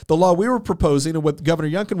carefully. The law we were proposing and what Governor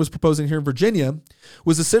Youngkin was proposing here in Virginia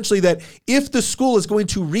was essentially that if the school is going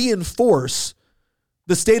to reinforce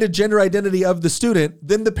the stated gender identity of the student,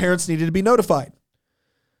 then the parents needed to be notified.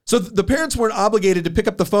 So the parents weren't obligated to pick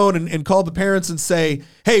up the phone and call the parents and say,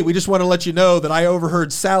 hey, we just want to let you know that I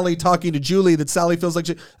overheard Sally talking to Julie, that Sally feels like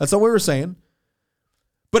that's not what we were saying.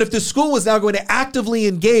 But if the school was now going to actively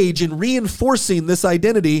engage in reinforcing this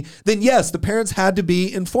identity, then yes, the parents had to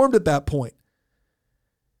be informed at that point.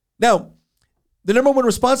 Now, the number one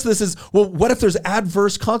response to this is, well, what if there's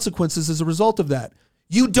adverse consequences as a result of that?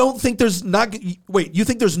 You think there's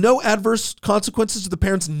no adverse consequences to the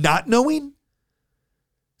parents not knowing?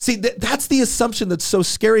 See, that's the assumption that's so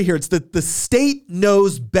scary here. It's that the state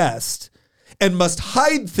knows best and must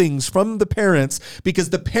hide things from the parents because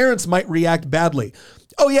the parents might react badly.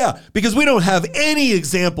 Oh yeah, because we don't have any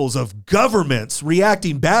examples of governments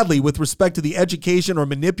reacting badly with respect to the education or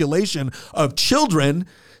manipulation of children,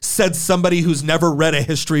 said somebody who's never read a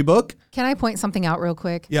history book. Can I point something out real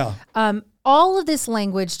quick? Yeah. All of this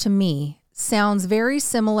language to me sounds very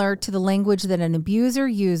similar to the language that an abuser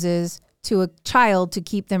uses to a child to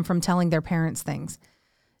keep them from telling their parents things.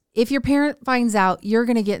 If your parent finds out, you're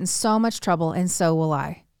going to get in so much trouble, and so will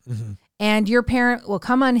I. Mm-hmm. And your parent will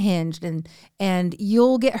come unhinged, and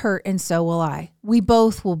you'll get hurt, and so will I. We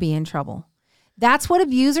both will be in trouble. That's what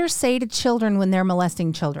abusers say to children when they're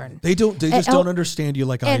molesting children. They just don't understand you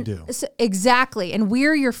like I do. Exactly. And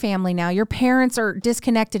we're your family now. Your parents are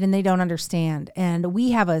disconnected and they don't understand. And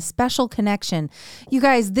we have a special connection. You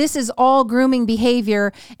guys, this is all grooming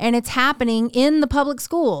behavior, and it's happening in the public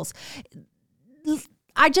schools.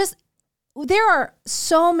 There are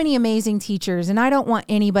so many amazing teachers, and I don't want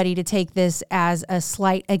anybody to take this as a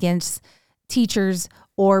slight against teachers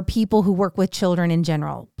or people who work with children in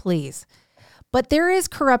general, please. But there is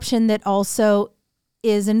corruption that also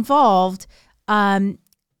is involved.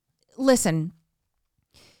 Listen,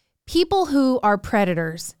 people who are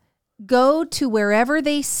predators go to wherever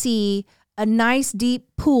they see a nice deep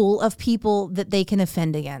pool of people that they can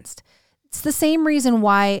offend against. It's the same reason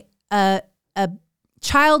why a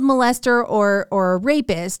child molester or a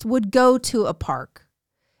rapist would go to a park.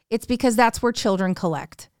 It's because that's where children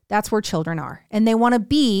collect. That's where children are. And they want to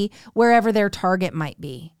be wherever their target might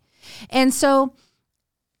be. And so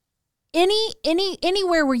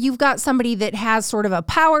anywhere where you've got somebody that has sort of a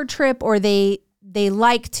power trip, or they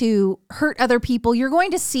like to hurt other people, you're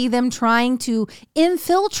going to see them trying to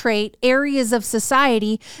infiltrate areas of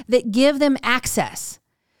society that give them access.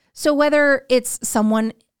 So whether it's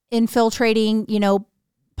someone infiltrating,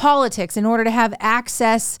 politics in order to have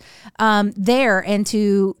access there and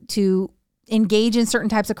to engage in certain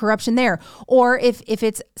types of corruption there, or if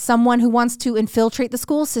it's someone who wants to infiltrate the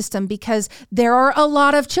school system because there are a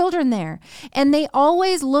lot of children there, and they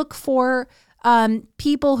always look for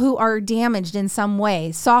people who are damaged in some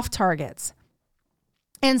way, soft targets.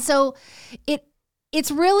 And so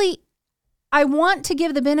it's really, I want to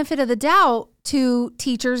give the benefit of the doubt to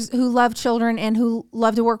teachers who love children and who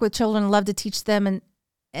love to work with children and love to teach them.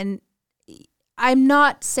 And I'm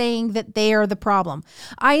not saying that they are the problem.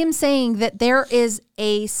 I am saying that there is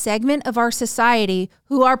a segment of our society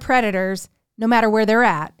who are predators, no matter where they're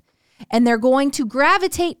at. And they're going to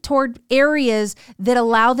gravitate toward areas that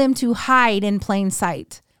allow them to hide in plain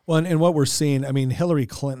sight. Well, and what we're seeing, I mean, Hillary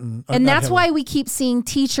Clinton. And that's why we keep seeing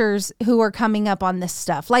teachers who are coming up on this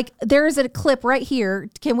stuff. Like there's a clip right here.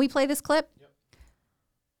 Can we play this clip? Yep.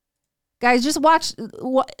 Guys, just watch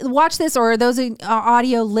this, or those in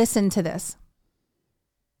audio, listen to this.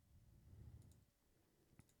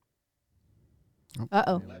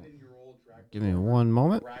 Uh-oh. Give me one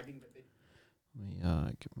moment. Let me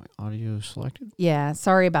get my audio selected. Yeah,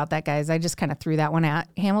 sorry about that, guys. I just kind of threw that one at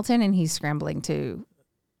Hamilton, and he's scrambling to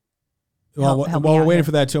While we're waiting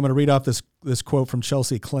for that, too, I'm going to read off this quote from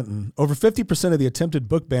Chelsea Clinton. Over 50% of the attempted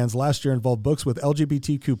book bans last year involved books with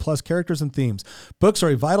LGBTQ plus characters and themes. Books are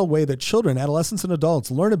a vital way that children, adolescents, and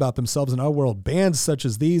adults learn about themselves and our world. Bans such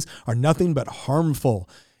as these are nothing but harmful.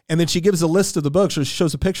 And then she gives a list of the books, or she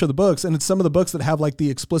shows a picture of the books, and it's some of the books that have like the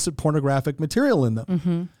explicit pornographic material in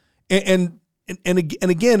them. Mm-hmm. And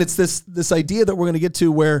again, it's this idea that we're going to get to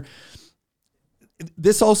where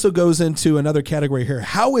this also goes into another category here.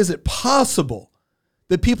 How is it possible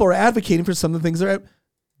that people are advocating for some of the things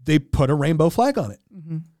they put a rainbow flag on it?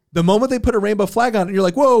 Mm-hmm. The moment they put a rainbow flag on it, you're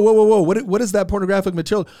like, whoa. What is that pornographic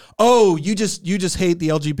material? Oh, you just hate the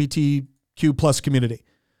LGBTQ plus community.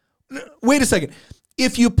 Wait a second.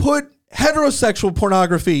 If you put heterosexual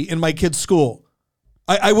pornography in my kid's school,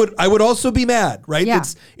 I would also be mad, right? Yeah.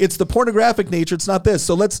 It's the pornographic nature. It's not this.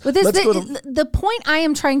 So let's go to the point I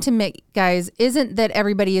am trying to make, guys, isn't that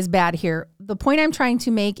everybody is bad here. The point I'm trying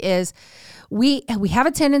to make is we have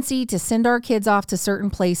a tendency to send our kids off to certain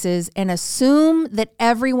places and assume that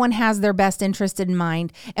everyone has their best interest in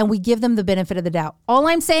mind, and we give them the benefit of the doubt. All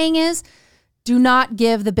I'm saying is, do not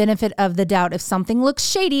give the benefit of the doubt. If something looks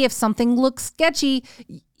shady, if something looks sketchy,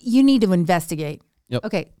 you need to investigate. Yep.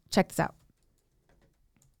 Okay, check this out.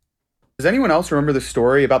 Does anyone else remember the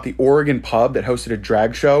story about the Oregon pub that hosted a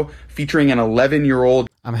drag show featuring an 11-year-old?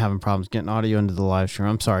 I'm having problems getting audio into the live stream.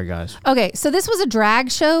 I'm sorry, guys. Okay, so this was a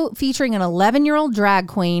drag show featuring an 11-year-old drag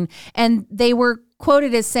queen, and they were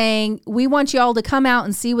quoted as saying, "We want you all to come out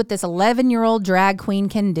and see what this 11-year-old drag queen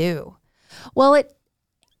can do." Well,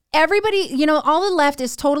 everybody, all the left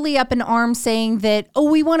is totally up in arms saying that,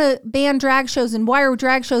 oh, we want to ban drag shows, and why are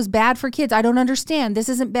drag shows bad for kids? I don't understand. This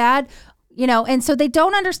isn't bad. And so they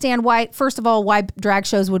don't understand why, first of all, why drag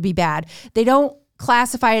shows would be bad. They don't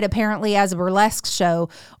classify it apparently as a burlesque show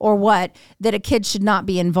or what, that a kid should not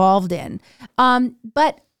be involved in.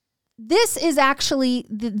 But this is actually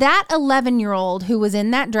that 11-year-old who was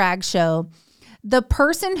in that drag show. The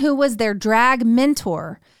person who was their drag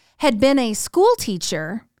mentor had been a school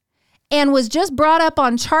teacher and was just brought up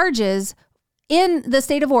on charges in the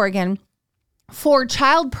state of Oregon for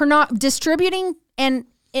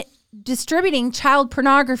distributing child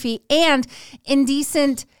pornography and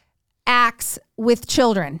indecent acts with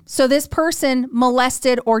children. So this person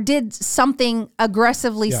molested or did something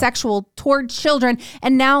aggressively sexual toward children,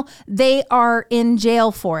 and now they are in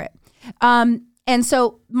jail for it. And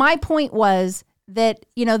so my point was that,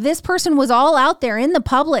 this person was all out there in the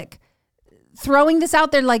public throwing this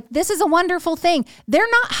out there like, this is a wonderful thing. They're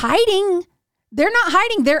not hiding.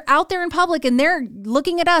 They're out there in public, and they're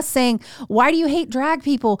looking at us saying, why do you hate drag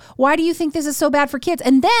people? Why do you think this is so bad for kids?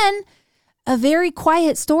 And then a very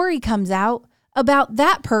quiet story comes out about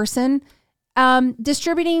that person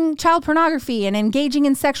distributing child pornography and engaging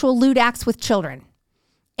in sexual lewd acts with children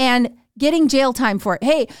and getting jail time for it.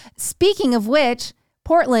 Hey, speaking of which,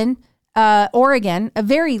 Portland, Oregon, a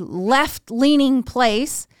very left-leaning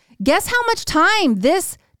place, guess how much time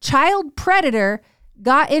this child predator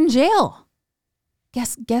got in jail?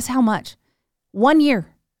 Guess how much? 1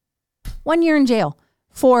 year. 1 year in jail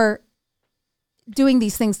for doing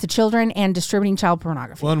these things to children and distributing child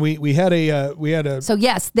pornography. Well, and we had a. So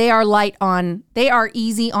yes, they are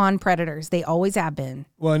easy on predators. They always have been.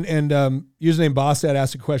 Well, and username Bossdad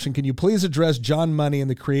asked a question. Can you please address John Money and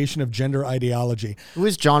the creation of gender ideology? Who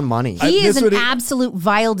is John Money? He is an absolute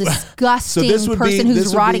vile, disgusting person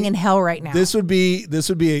who's rotting in hell right now. This would be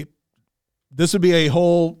a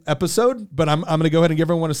whole episode, but I'm going to go ahead and give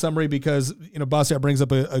everyone a summary because Bossdad brings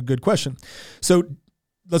up a good question. So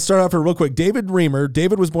let's start off here real quick. David Reamer.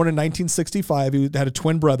 David was born in 1965. He had a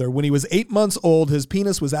twin brother. When he was 8 months old, his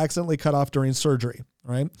penis was accidentally cut off during surgery.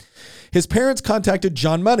 Right. His parents contacted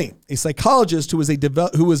John Money, a psychologist who was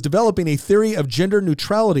developing a theory of gender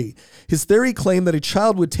neutrality. His theory claimed that a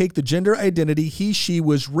child would take the gender identity she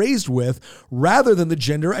was raised with rather than the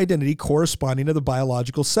gender identity corresponding to the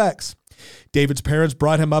biological sex. David's parents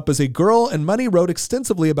brought him up as a girl, and Money wrote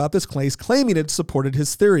extensively about this case, claiming it supported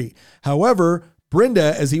his theory. However,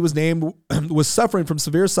 Brenda, as he was named, was suffering from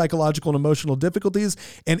severe psychological and emotional difficulties,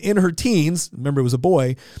 and in her teens, remember it was a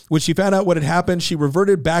boy, when she found out what had happened, she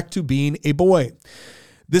reverted back to being a boy.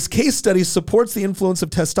 This case study supports the influence of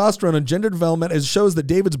testosterone on gender development, as it shows that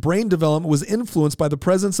David's brain development was influenced by the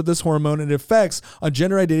presence of this hormone, and effects on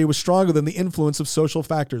gender identity was stronger than the influence of social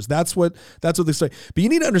factors. That's what they say. But you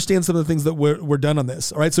need to understand some of the things that were done on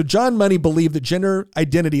this. All right. So John Money believed that gender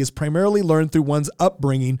identity is primarily learned through one's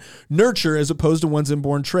upbringing, nurture, as opposed to one's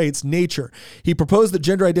inborn traits, nature. He proposed that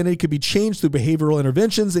gender identity could be changed through behavioral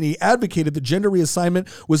interventions, and he advocated that gender reassignment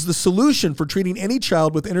was the solution for treating any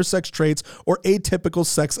child with intersex traits or atypical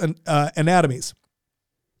sex anatomies.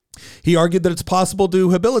 He argued that it's possible to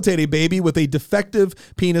rehabilitate a baby with a defective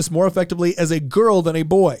penis more effectively as a girl than a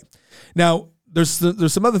boy. Now, there's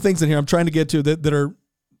some other things in here I'm trying to get to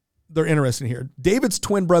they're interesting here. David's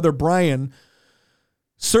twin brother Brian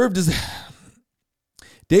served as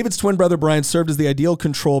the ideal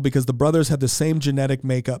control because the brothers had the same genetic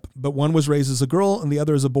makeup, but one was raised as a girl and the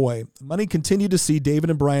other as a boy. Money continued to see David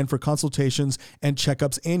and Brian for consultations and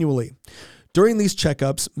checkups annually. During these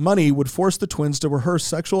checkups, Money would force the twins to rehearse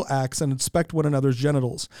sexual acts and inspect one another's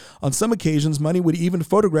genitals. On some occasions, Money would even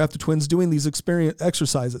photograph the twins doing these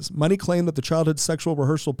exercises. Money claimed that the childhood sexual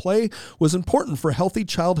rehearsal play was important for healthy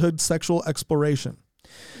childhood sexual exploration.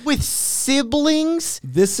 With siblings?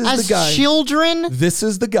 This is as the guy. Children? This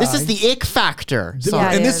is the guy. This is the ick factor.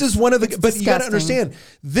 Yeah, and this is one of the, it's but you got to disgusting. understand,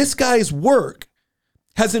 this guy's work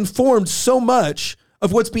has informed so much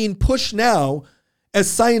of what's being pushed now as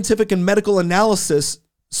scientific and medical analysis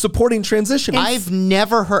supporting transition. I've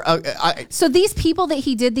never heard. So these people that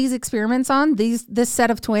he did these experiments on, this set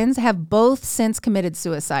of twins, have both since committed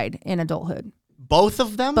suicide in adulthood. Both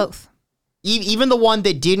of them? Both. Even the one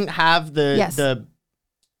that didn't have Yes.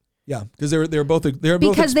 Yeah, because they were both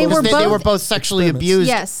Because they exposed were to- they were both- both sexually experiments. abused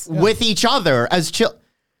Yes. with each other as children.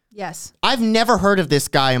 Yes. I've never heard of this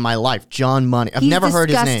guy in my life, John Money. I've He's never heard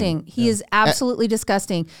his disgusting. name. He is absolutely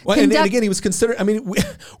disgusting. Well, and again, he was considered. I mean,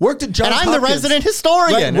 worked at Johns And I'm Hopkins. the resident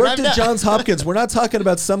historian. Right, and worked I'm at Johns Hopkins. We're not talking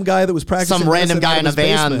about some guy that was practicing. Some random medicine guy out in of a his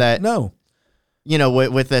van basement. that- no. You know,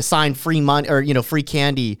 with a sign free money or, you know, free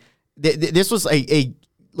candy. This was a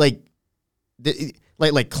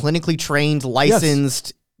clinically trained,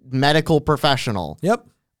 licensed medical professional. Yep.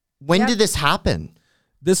 When Yep. did this happen?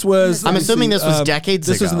 This was. I'm let me assuming see, this was decades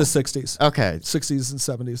This was in ago. the 60s. Okay. 60s and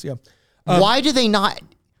 70s. Yeah. Why do they not?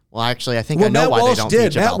 Well, actually, I think I know Matt why Walsh they don't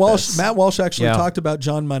did. teach about this. Matt Walsh actually Yeah. talked about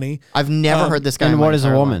John Money. I've never heard this guy. in And my what is a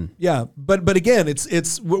entire woman? life. Yeah, but again,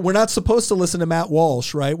 it's we're not supposed to listen to Matt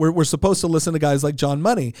Walsh, right? We're supposed to listen to guys like John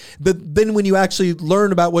Money. But then when you actually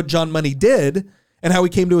learn about what John Money did and how he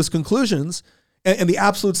came to his conclusions and the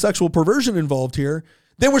absolute sexual perversion involved here,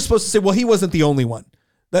 then we're supposed to say, well, he wasn't the only one.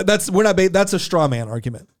 That's a straw man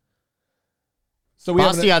argument. So we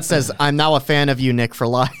Bastiat says, "I'm now a fan of you, Nick, for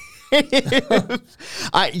life." I'm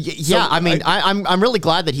really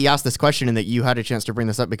glad that he asked this question and that you had a chance to bring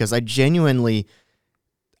this up because I've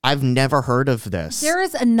never heard of this. There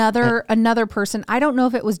is another person. I don't know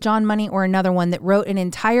if it was John Money or another one that wrote an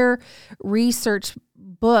entire research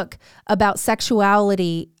book about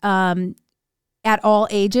sexuality at all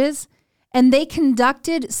ages, and they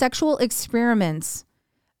conducted sexual experiments.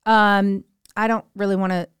 I don't really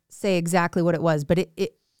want to say exactly what it was, but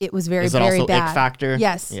it was very, Is it very also bad. ick factor?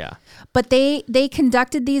 Yes. Yeah. But they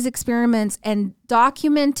conducted these experiments and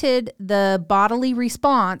documented the bodily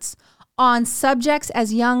response on subjects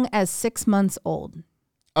as young as 6 months old.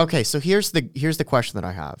 Okay, so here's the question that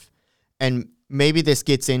I have, and maybe this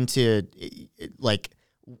gets into like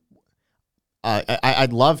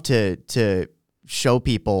I'd love to show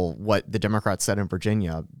people what the Democrats said in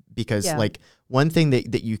Virginia because like one thing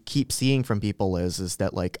that you keep seeing from people is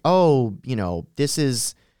that like, oh, you know, this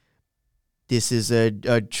is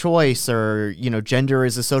a choice, or, you know, gender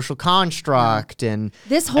is a social construct, and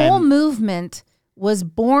This whole movement was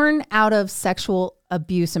born out of sexual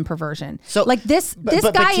abuse and perversion. So- like this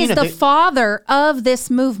but guy Tina, is the father of this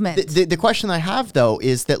movement. the question I have though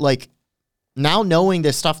is that like now knowing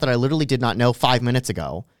this stuff that I literally did not know 5 minutes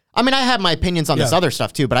ago. I mean, I have my opinions on this Yeah. other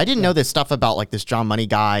stuff too, but I didn't know this stuff about like this John Money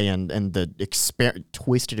guy and the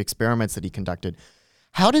twisted experiments that he conducted.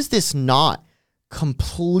 How does this not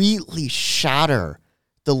completely shatter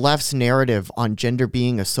the left's narrative on gender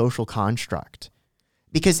being a social construct.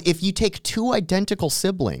 Because if you take two identical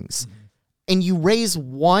siblings and you raise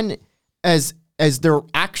one as their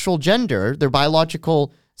actual gender, their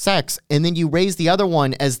biological sex, and then you raise the other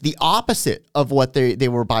one as the opposite of what they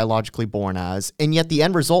were biologically born as, and yet the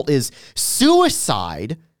end result is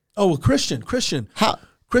suicide. Oh, well, Christian. How?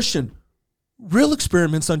 Christian, real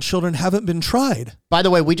experiments on children haven't been tried. By the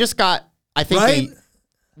way, we just got, I think, Right? a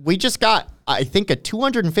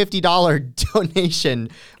 $250 donation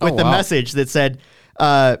with the wow. message that said,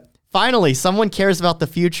 finally, someone cares about the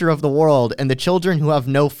future of the world and the children who have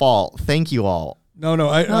no fault. Thank you all. No,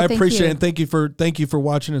 I thank appreciate you. it. And thank you for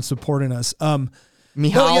watching and supporting us.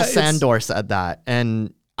 Michal yeah, it's- Sandor said that.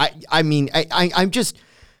 And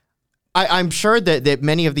I'm sure that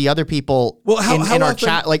many of the other people Well, how in our often-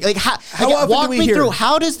 chat, how often walk do we me hear- through,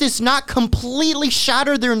 how does this not completely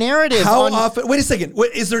shatter their narrative? How on, often? Wait a second.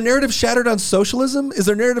 Is their narrative shattered on socialism? Is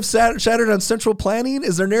their narrative shattered on central planning?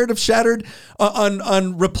 Is their narrative shattered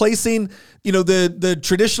on replacing, the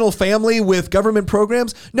traditional family with government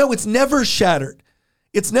programs? No, it's never shattered.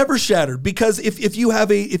 It's never shattered, because if you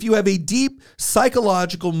have a deep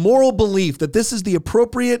psychological moral belief that this is the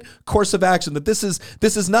appropriate course of action, that this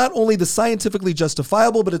is not only the scientifically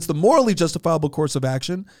justifiable, but it's the morally justifiable course of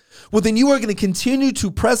action, well, then you are going to continue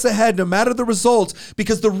to press ahead no matter the results,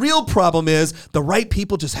 because the real problem is the right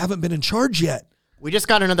people just haven't been in charge yet. We just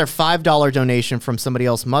got another $5 donation from somebody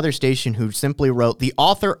else, Mother Station, who simply wrote, the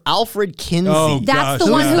author Alfred Kinsey. Oh, That's gosh. the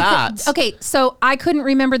Who's one who. that? Okay, so I couldn't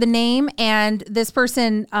remember the name, and this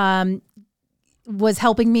person was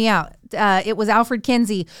helping me out. It was Alfred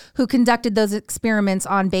Kinsey who conducted those experiments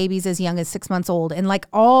on babies as young as 6 months old, and like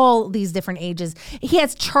all these different ages. He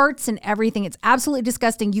has charts and everything. It's absolutely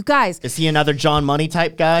disgusting. You guys, Is he another John Money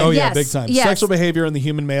type guy? Oh yeah, Yes, big time. yes. Sexual behavior in the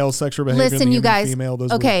human male, sexual behavior in listen, the you human guys. female.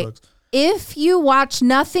 Those Okay, were books. if you watch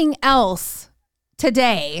nothing else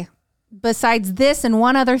today besides this and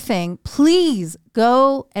one other thing, please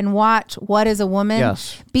go and watch What is a Woman?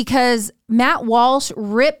 Yes. Because Matt Walsh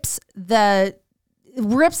rips this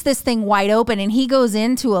thing wide open, and he goes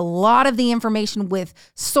into a lot of the information with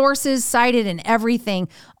sources cited and everything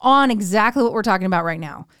on exactly what we're talking about right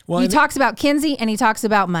now. Well, he and- talks about Kinsey and he talks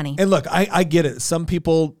about money. And look, I get it. Some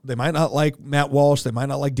people, they might not like Matt Walsh. They might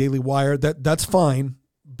not like Daily Wire. That's fine.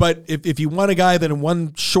 But if you want a guy that in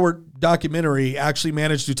one short documentary actually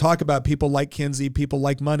managed to talk about people like Kinsey, people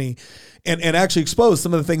like money, and actually expose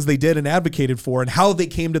some of the things they did and advocated for and how they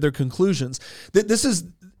came to their conclusions, this is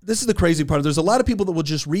the crazy part. There's a lot of people that will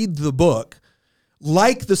just read the book,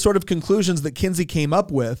 like the sort of conclusions that Kinsey came up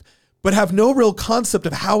with, but have no real concept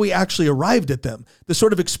of how he actually arrived at them. The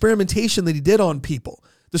sort of experimentation that he did on people,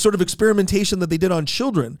 the sort of experimentation that they did on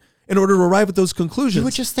children in order to arrive at those conclusions. You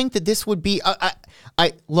would just think that this would be.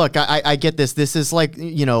 I get this. This is like,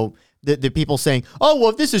 the people saying, "Oh, well,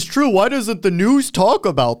 if this is true, why doesn't the news talk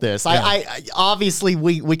about this?" Yeah. I obviously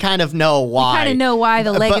we kind of know why. We kind of know why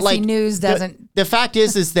the But, legacy like, news doesn't. The fact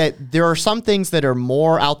is that there are some things that are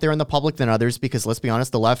more out there in the public than others, because let's be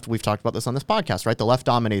honest, the left, we've talked about this on this podcast, right? The left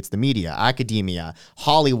dominates the media, academia,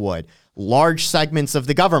 Hollywood, large segments of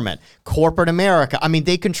the government, corporate America. I mean,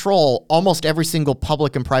 they control almost every single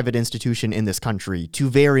public and private institution in this country to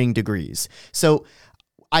varying degrees. So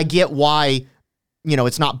I get why,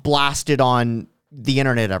 it's not blasted on the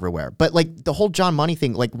internet everywhere. But like the whole John Money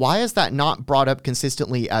thing, like why is that not brought up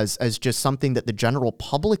consistently as just something that the general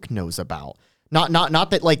public knows about?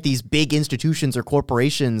 Not that like these big institutions or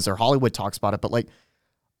corporations or Hollywood talks about it, but like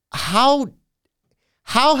how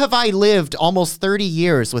have I lived almost 30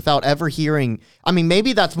 years without ever hearing? I mean,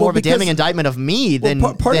 maybe that's more of a damning indictment of me than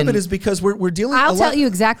part than, of it is because we're dealing. I'll tell you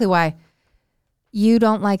exactly why. You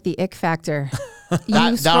don't like the ick factor. You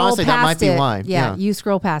honestly, that might be why. Yeah, Yeah. you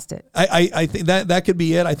scroll past it. I think that could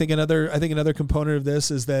be it. I think another component of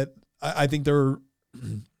this is that I think there.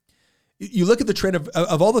 You look at the trend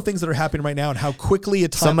of all the things that are happening right now and how quickly a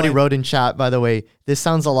timeline. Somebody wrote in chat, by the way, this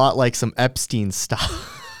sounds a lot like some Epstein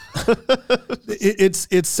stuff.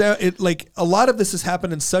 It's like a lot of this has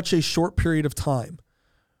happened in such a short period of time,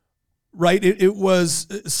 right? It was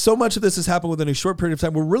so much of this has happened within a short period of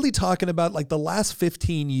time. We're really talking about like the last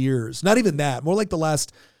 15 years, not even that, more like the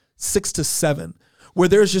last 6 to 7, where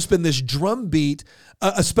there's just been this drumbeat,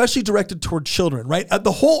 especially directed toward children, right?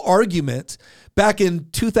 The whole argument back in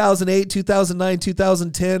 2008, 2009,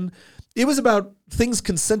 2010, it was about things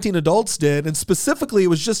consenting adults did, and specifically it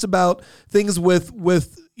was just about things with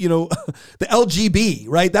the LGB,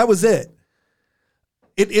 right? That was it.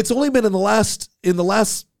 It's only been in the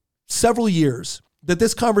last several years that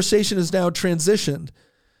this conversation has now transitioned,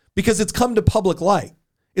 because it's come to public light.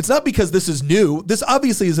 It's not because this is new. This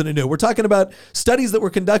obviously isn't new. We're talking about studies that were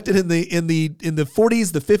conducted in the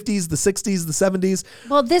 40s, the 50s, the 60s, the 70s.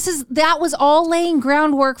 Well, that was all laying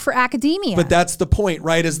groundwork for academia. But that's the point,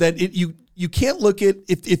 right? Is that you can't look at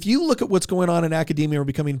if you look at what's going on in academia or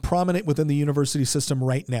becoming prominent within the university system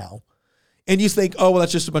right now, and you think, oh, well,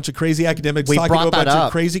 that's just a bunch of crazy academics talking to a bunch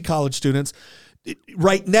of crazy college students.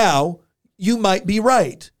 Right now, you might be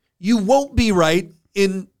right. You won't be right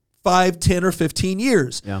in 5, 10, or 15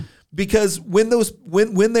 years. Yeah. Because when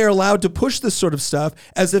they're allowed to push this sort of stuff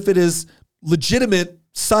as if it is legitimate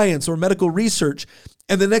science or medical research,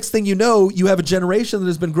 and the next thing you know, you have a generation that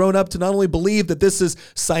has been grown up to not only believe that this is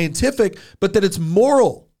scientific, but that it's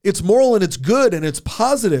moral. It's moral and it's good and it's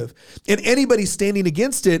positive. And anybody standing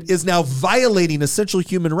against it is now violating essential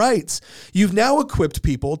human rights. You've now equipped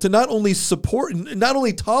people to not only support, not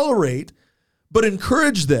only tolerate, but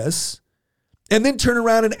encourage this, and then turn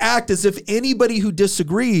around and act as if anybody who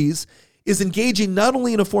disagrees is engaging not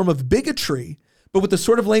only in a form of bigotry, but with the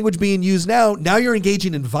sort of language being used now you're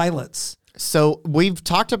engaging in violence. So we've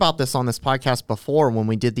talked about this on this podcast before when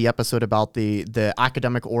we did the episode about the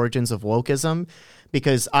academic origins of wokeism,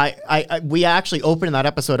 because we actually opened that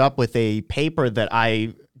episode up with a paper that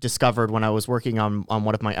I discovered when I was working on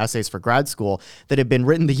one of my essays for grad school that had been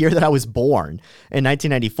written the year that I was born in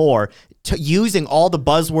 1994, using all the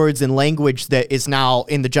buzzwords and language that is now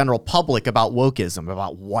in the general public about wokeism,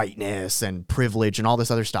 about whiteness and privilege and all this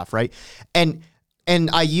other stuff, right? And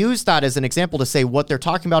I use that as an example to say what they're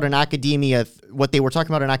talking about in academia, what they were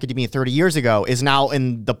talking about in academia 30 years ago is now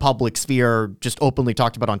in the public sphere, just openly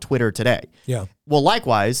talked about on Twitter today. Yeah. Well,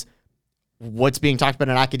 likewise, what's being talked about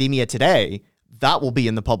in academia today, that will be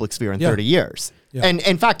in the public sphere in 30 years. Yeah. And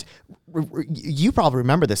in fact, you probably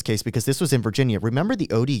remember this case because this was in Virginia. Remember the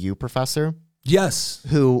ODU professor? Yes.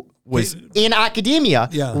 Who was in academia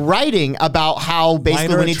writing about how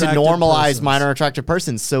basically we need to normalize minor attractive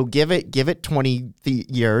persons. So give it 20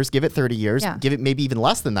 years, give it 30 years, give it maybe even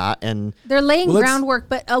less than that. And they're laying groundwork,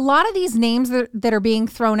 but a lot of these names that are being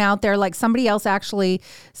thrown out there, like somebody else actually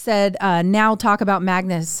said, now talk about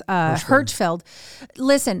Magnus Hirschfeld.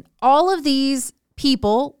 Listen, all of these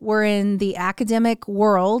people were in the academic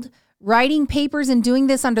world writing papers and doing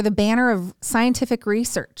this under the banner of scientific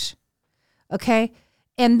research. Okay.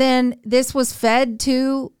 And then this was fed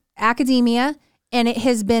to academia and it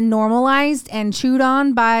has been normalized and chewed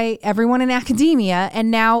on by everyone in academia.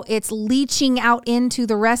 And now it's leaching out into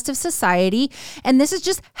the rest of society. And this is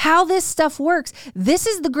just how this stuff works. This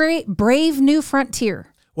is the great brave new frontier.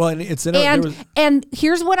 Well, and it's in and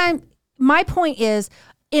here's what my point is,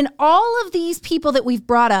 in all of these people that we've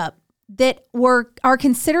brought up that are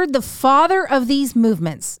considered the father of these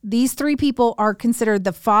movements, these three people are considered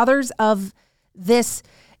the fathers of this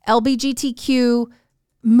LGBTQ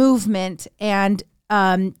movement and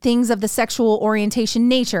things of the sexual orientation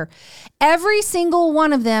nature. Every single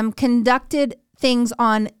one of them conducted things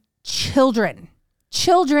on children.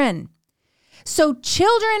 So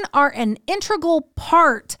children are an integral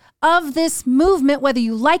part of this movement, whether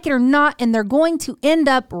you like it or not, and they're going to end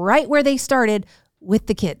up right where they started with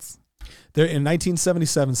the kids. There, in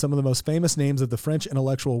 1977, some of the most famous names of the French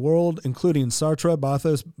intellectual world, including Sartre,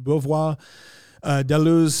 Barthes, Beauvoir,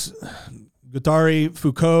 Deleuze, Guattari,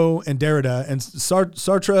 Foucault, and Derrida. And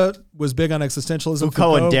Sartre was big on existentialism.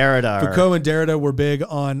 Foucault and Derrida were big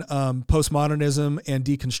on postmodernism and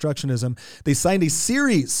deconstructionism. They signed a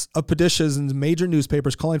series of petitions in major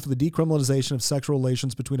newspapers calling for the decriminalization of sexual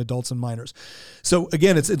relations between adults and minors. So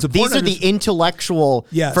again, it's important. These are the intellectual,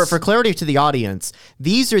 for clarity to the audience,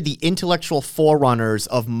 these are the intellectual forerunners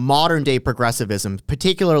of modern day progressivism,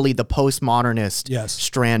 particularly the postmodernist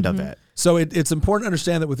strand of it. So it's important to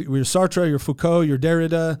understand that with your Sartre, your Foucault, your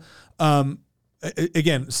Derrida,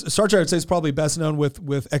 again, Sartre, I would say, is probably best known with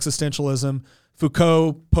existentialism,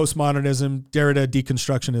 Foucault, postmodernism, Derrida,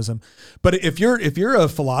 deconstructionism. But if you're a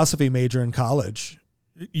philosophy major in college,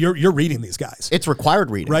 you're reading these guys. It's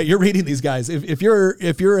required reading, right? You're reading these guys. If you're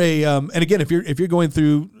and again, if you're going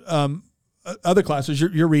through other classes,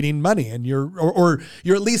 you're reading money, and you're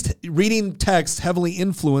at least reading texts heavily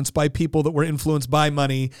influenced by people that were influenced by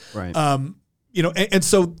money, right? And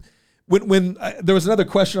so when there was another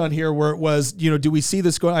question on here where it was, do we see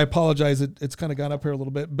this going? I apologize, it's kind of gone up here a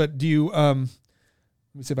little bit, but do you? Let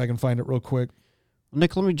me see if I can find it real quick.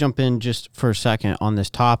 Nick, let me jump in just for a second on this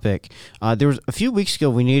topic. There was a few weeks ago,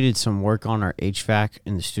 we needed some work on our HVAC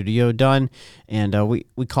in the studio done, and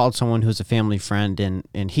we called someone who's a family friend,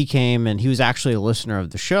 and he came, and he was actually a listener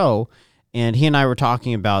of the show, and he and I were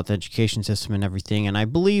talking about the education system and everything, and I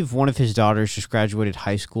believe one of his daughters just graduated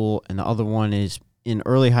high school, and the other one is in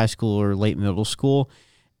early high school or late middle school,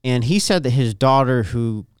 and he said that his daughter,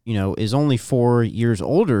 who is only 4 years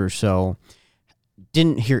older or so,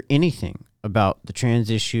 didn't hear anything about the trans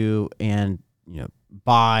issue and,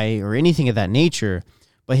 bi or anything of that nature.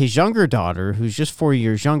 But his younger daughter, who's just 4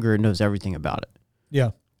 years younger, knows everything about it.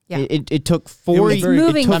 Yeah. Yeah. It took 4 was very-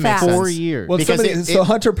 Moving it took fast. 4 years. Well, Because so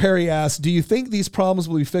Hunter Perry asked, do you think these problems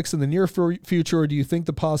will be fixed in the near future, or do you think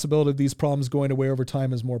the possibility of these problems going away over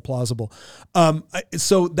time is more plausible?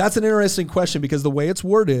 So that's an interesting question, because the way it's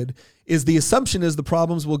worded is the assumption is the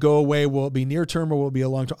problems will go away. Will it be near term or will it be a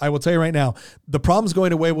long term? I will tell you right now, the problems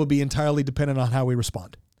going away will be entirely dependent on how we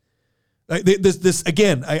respond. This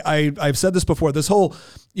again, I've said this before. This whole,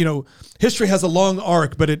 history has a long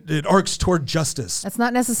arc, but it arcs toward justice. That's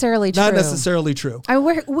not necessarily true. Not necessarily true.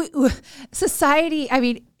 Society,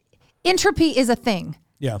 entropy is a thing.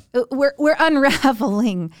 Yeah. We're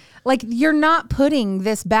unraveling. Like, you're not putting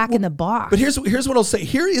this back in the box. But here's what I'll say.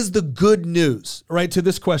 Here is the good news, right, to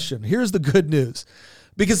this question. Here's the good news.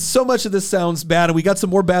 Because so much of this sounds bad, and we got some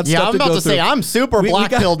more bad stuff to go through. I'm about to say, I'm super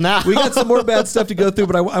black-pilled now. We got some more bad stuff to go through,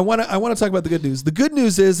 but I want to talk about the good news. The good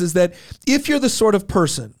news is that if you're the sort of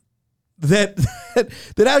person that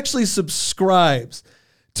actually subscribes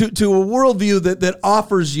to a worldview that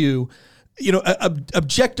offers you,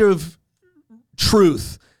 objective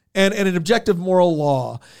truth and an objective moral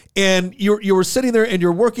law, and you're sitting there and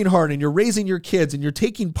you're working hard and you're raising your kids and you're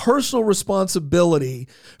taking personal responsibility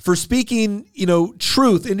for speaking,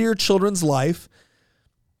 truth into your children's life,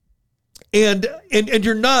 and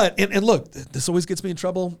you're not, and look, this always gets me in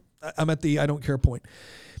trouble. I'm at the I don't care point.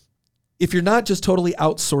 If you're not just totally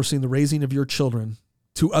outsourcing the raising of your children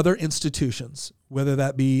to other institutions, whether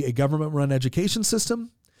that be a government-run education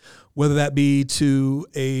system, whether that be to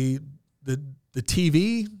the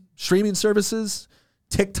TV, streaming services,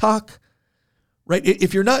 TikTok, right?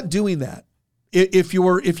 If you're not doing that, if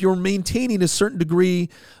you're maintaining a certain degree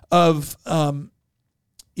of,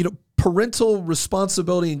 parental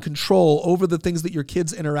responsibility and control over the things that your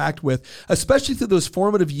kids interact with, especially through those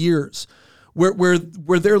formative years where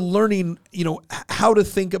they're learning, how to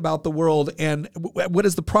think about the world and what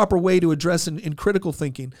is the proper way to address in critical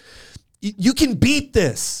thinking, you can beat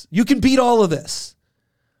this. You can beat all of this.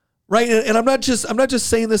 Right, and I'm not just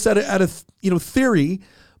saying this out of theory.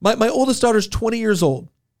 My oldest daughter's 20 years old.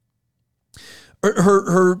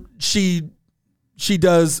 She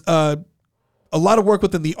does a lot of work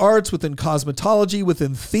within the arts, within cosmetology,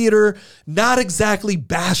 within theater. Not exactly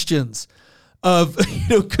bastions of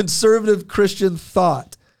conservative Christian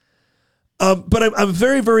thought. But I'm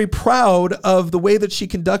very, very proud of the way that she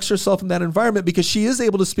conducts herself in that environment, because she is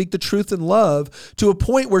able to speak the truth in love to a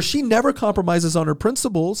point where she never compromises on her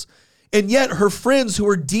principles. And yet her friends who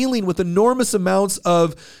are dealing with enormous amounts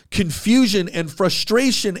of confusion and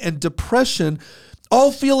frustration and depression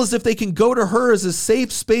all feel as if they can go to her as a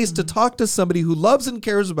safe space to talk to somebody who loves and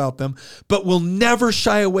cares about them, but will never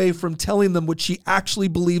shy away from telling them what she actually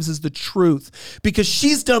believes is the truth, because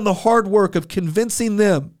she's done the hard work of convincing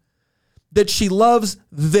them that she loves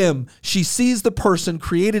them. She sees the person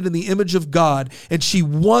created in the image of God, and she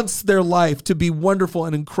wants their life to be wonderful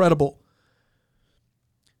and incredible.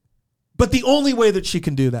 But the only way that she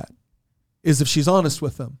can do that is if she's honest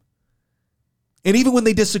with them. And even when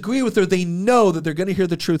they disagree with her, they know that they're going to hear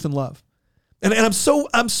the truth in love. And I'm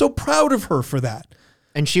so proud of her for that.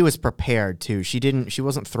 And she was prepared too. She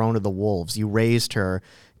wasn't thrown to the wolves. You raised her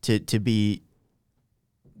to be,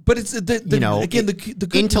 but it's the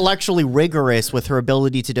intellectually rigorous with her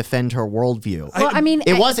ability to defend her worldview. Well,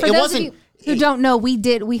 it wasn't. Of you who don't know, we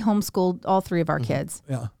homeschooled all three of our kids.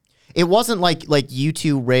 Yeah. It wasn't like you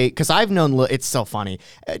two raised, because I've known, it's so funny.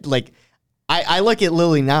 I look at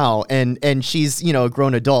Lily now and she's, a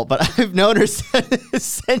grown adult, but I've known her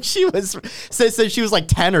since she was like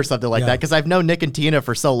 10 or something like that, because I've known Nick and Tina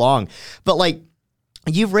for so long. But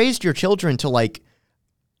you've raised your children to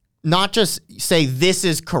not just say this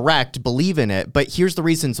is correct, believe in it, but here's the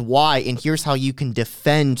reasons why, and here's how you can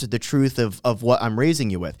defend the truth of what I'm raising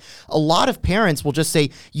you with. A lot of parents will just say,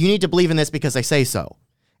 you need to believe in this because I say so.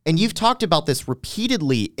 And you've talked about this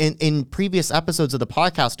repeatedly in previous episodes of the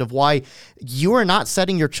podcast of why you are not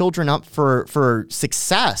setting your children up for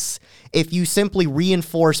success if you simply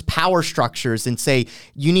reinforce power structures and say,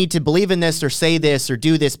 you need to believe in this or say this or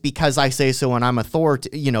do this because I say so and I'm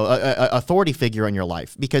authority figure in your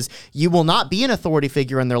life, because you will not be an authority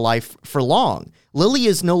figure in their life for long. Lily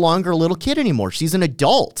is no longer a little kid anymore. She's an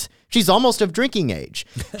adult. She's almost of drinking age.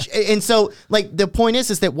 And so the point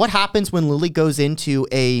is that what happens when Lily goes into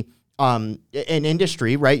a an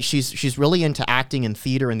industry, right? She's really into acting and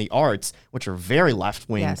theater and the arts, which are very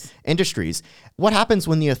left-wing industries. What happens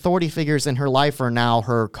when the authority figures in her life are now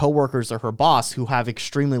her coworkers or her boss who have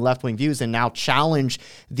extremely left-wing views and now challenge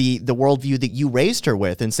the worldview that you raised her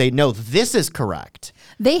with and say, no, this is correct?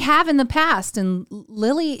 They have in the past, and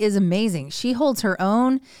Lily is amazing. She holds her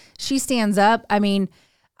own. She stands up. I mean,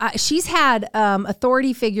 she's had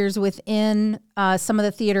authority figures within some of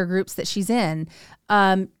the theater groups that she's in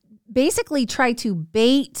basically try to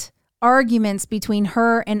bait arguments between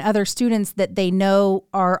her and other students that they know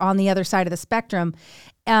are on the other side of the spectrum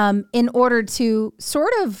in order to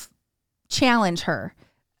sort of challenge her.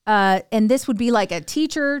 And this would be like a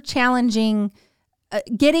teacher challenging,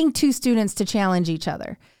 getting two students to challenge each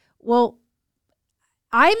other. Well,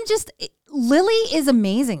 Lily is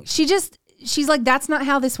amazing. She's like, that's not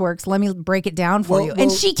how this works. Let me break it down for you.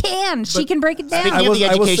 And she can break it down. Speaking of the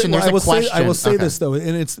education, there's a question. I will say this though,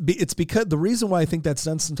 and it's because the reason why I think that's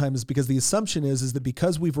done sometimes is because the assumption is that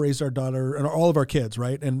because we've raised our daughter and all of our kids,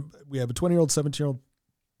 right? And we have a 20-year-old, 17-year-old,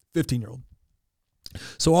 15-year-old.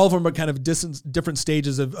 So all of them are kind of different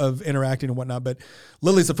stages of interacting and whatnot. But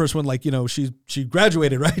Lily's the first one, like, she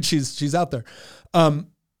graduated, right? She's out there.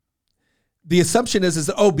 The assumption is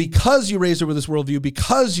that, because you raised her with this worldview,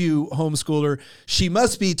 because you homeschooled her, she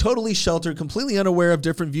must be totally sheltered, completely unaware of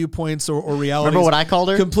different viewpoints or realities. Remember what I called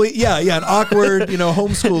her? An awkward,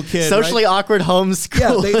 homeschool kid. Socially awkward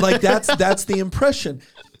homeschool. Yeah, that's the impression.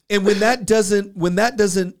 And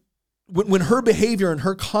when her behavior and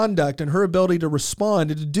her conduct and her ability to respond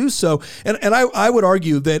and to do so, and I would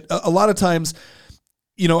argue that a lot of times,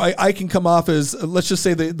 I can come off as, let's just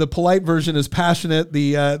say the polite version is passionate.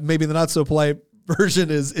 Maybe the not so polite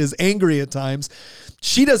version is angry at times.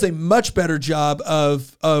 She does a much better job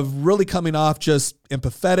of really coming off just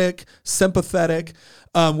empathetic, sympathetic,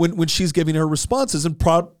 when she's giving her responses. And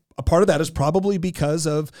a part of that is probably because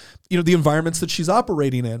of, the environments that she's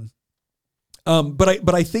operating in. But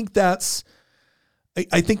I think that's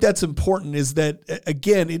important, is that,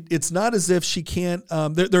 again, it's not as if she can't,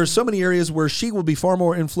 there are so many areas where she will be far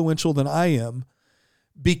more influential than I am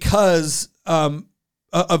because of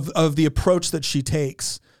the approach that she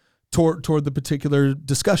takes toward the particular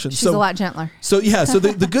discussion. She's a lot gentler. So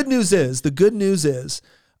the good news is,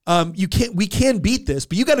 we can beat this,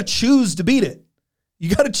 but you got to choose to beat it.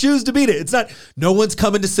 You got to choose to beat it. It's not, no one's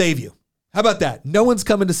coming to save you. How about that? No one's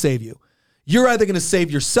coming to save you. You're either going to save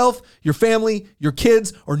yourself, your family, your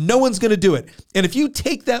kids, or no one's going to do it. And if you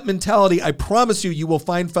take that mentality, I promise you will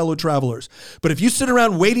find fellow travelers. But if you sit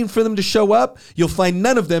around waiting for them to show up, you'll find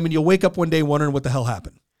none of them, and you'll wake up one day wondering what the hell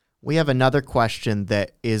happened. We have another question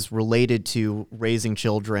that is related to raising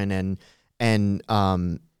children and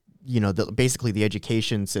basically the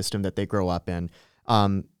education system that they grow up in.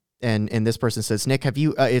 And this person says, Nick, have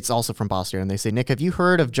you, it's also from Boston, and they say, Nick, have you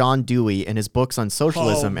heard of John Dewey and his books on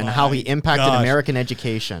socialism and how he impacted American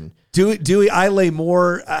education? Dewey, I lay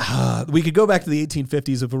more, we could go back to the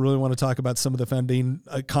 1850s if we really want to talk about some of the founding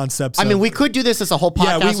concepts. I mean, we could do this as a whole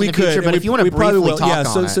podcast in the future, but if you want to briefly talk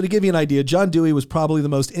on it. So to give you an idea, John Dewey was probably the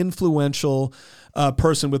most influential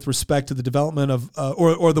person with respect to the development of,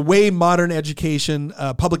 or the way modern education,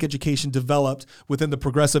 public education developed within the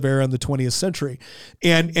progressive era in the 20th century.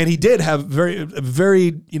 And he did have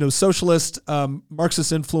very socialist,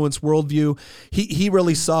 Marxist influence worldview. He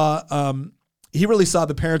really saw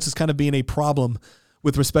the parents as kind of being a problem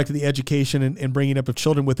with respect to the education and bringing up of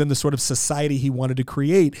children within the sort of society he wanted to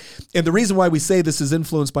create. And the reason why we say this is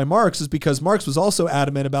influenced by Marx is because Marx was also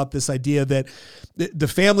adamant about this idea that the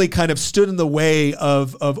family kind of stood in the way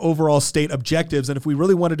of overall state objectives. And if we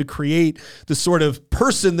really wanted to create the sort of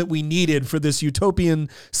person that we needed for this utopian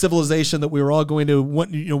civilization that we were all going to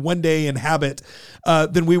one day inhabit,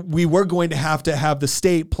 then we were going to have the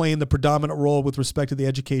state playing the predominant role with respect to the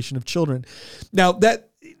education of children. Now that,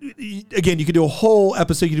 again, you could do a whole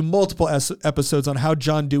episode, you could do multiple episodes on how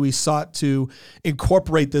John Dewey sought to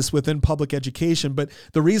incorporate this within public education. But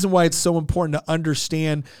the reason why it's so important to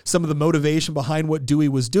understand some of the motivation behind what Dewey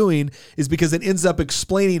was doing is because it ends up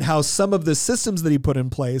explaining how some of the systems that he put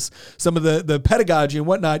in place, some of the pedagogy and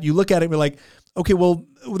whatnot, you look at it and you're like, okay, well,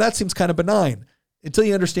 that seems kind of benign until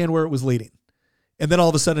you understand where it was leading. And then all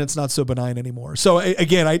of a sudden it's not so benign anymore. So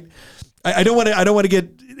again, I don't want to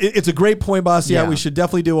get, it's a great point, Boss. Yeah, we should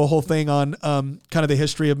definitely do a whole thing on kind of the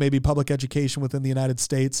history of maybe public education within the United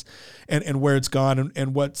States and where it's gone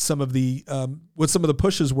and what some of the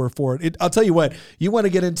pushes were for it. I'll tell you what, you want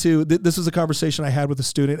to get into, this was a conversation I had with a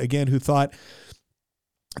student, again, who thought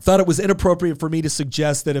it was inappropriate for me to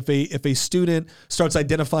suggest that if a student starts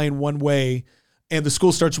identifying one way and the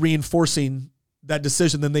school starts reinforcing that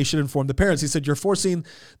decision, then they should inform the parents. He said, you're forcing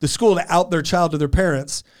the school to out their child to their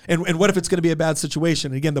parents. And what if it's going to be a bad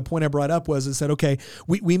situation? And again, the point I brought up was, I said, okay,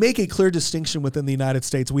 we make a clear distinction within the United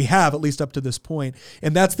States. We have, at least up to this point.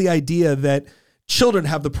 And that's the idea that children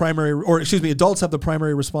have the primary, or excuse me, adults have the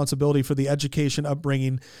primary responsibility for the education,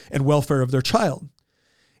 upbringing, and welfare of their child.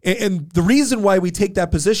 And the reason why we take that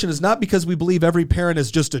position is not because we believe every parent is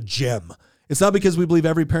just a gem. It's not because we believe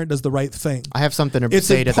every parent does the right thing. I have something to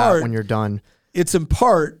say to that when you're done. It's in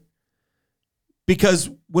part because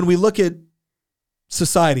when we look at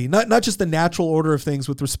society, not just the natural order of things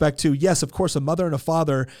with respect to, yes, of course, a mother and a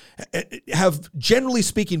father have, generally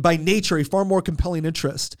speaking, by nature, a far more compelling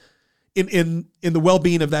interest in the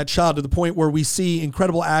well-being of that child, to the point where we see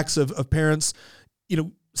incredible acts of parents,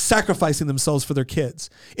 sacrificing themselves for their kids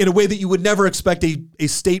in a way that you would never expect a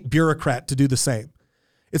state bureaucrat to do the same.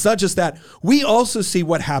 It's not just that. We also see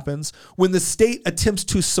what happens when the state attempts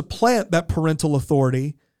to supplant that parental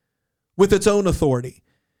authority with its own authority.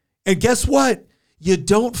 And guess what? You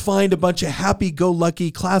don't find a bunch of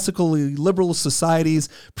happy-go-lucky, classically liberal societies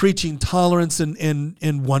preaching tolerance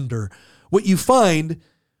and wonder. What you find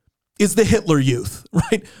is the Hitler Youth,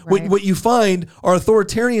 right? What you find are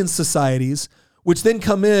authoritarian societies, which then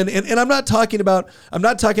come in, and I'm not talking about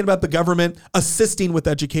the government assisting with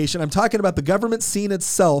education. I'm talking about the government seeing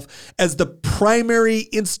itself as the primary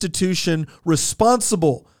institution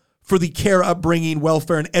responsible for the care, upbringing,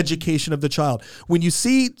 welfare, and education of the child. When you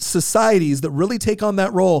see societies that really take on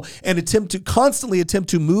that role and constantly attempt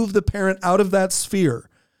to move the parent out of that sphere,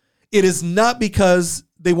 it is not because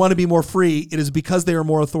they want to be more free. It is because they are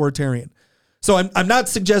more authoritarian. So I'm not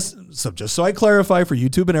suggesting, so just so I clarify for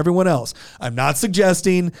YouTube and everyone else, I'm not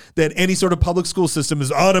suggesting that any sort of public school system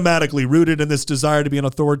is automatically rooted in this desire to be an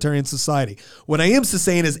authoritarian society. What I am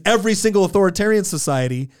saying is every single authoritarian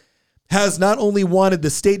society has not only wanted the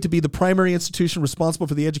state to be the primary institution responsible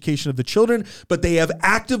for the education of the children, but they have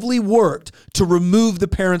actively worked to remove the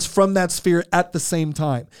parents from that sphere at the same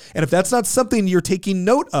time. And if that's not something you're taking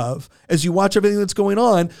note of as you watch everything that's going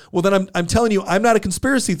on, well, then I'm telling you, I'm not a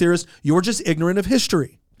conspiracy theorist. You're just ignorant of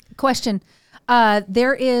history. Question.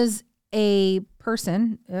 There is a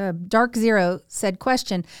person, Dark Zero said,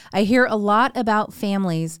 question, I hear a lot about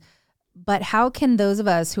families, but how can those of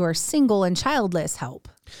us who are single and childless help?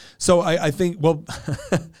 So I think, well,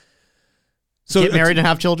 get married and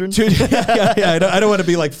have children. Yeah. I don't want to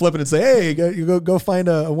be like flippant and say, hey, you go find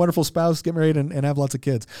a wonderful spouse, get married, and have lots of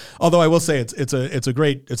kids. Although I will say it's a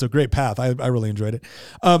great path. I really enjoyed it.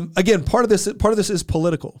 Again, part of this is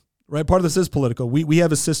political. Right. Part of this is political. We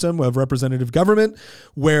have a system of representative government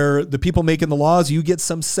where the people making the laws, you get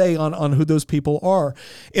some say on who those people are.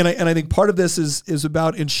 And I think part of this is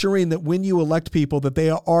about ensuring that when you elect people, that they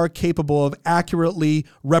are capable of accurately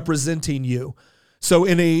representing you. So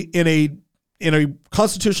in a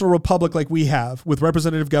constitutional republic like we have with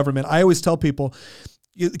representative government, I always tell people,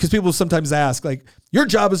 because people sometimes ask, like, your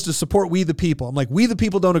job is to support we the people. I'm like, we the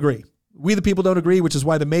people don't agree. We the people don't agree, which is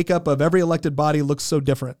why the makeup of every elected body looks so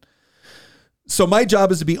different. So my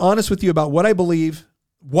job is to be honest with you about what I believe,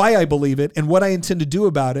 why I believe it, and what I intend to do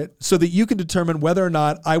about it, so that you can determine whether or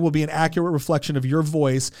not I will be an accurate reflection of your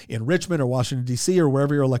voice in Richmond or Washington, D.C., or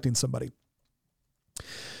wherever you're electing somebody.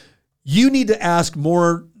 You need to ask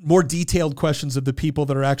more detailed questions of the people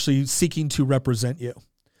that are actually seeking to represent you.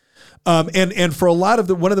 And for a lot of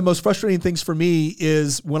one of the most frustrating things for me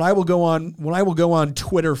is when I will go on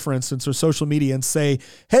Twitter, for instance, or social media and say,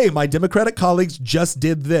 hey, my Democratic colleagues just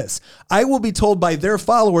did this. I will be told by their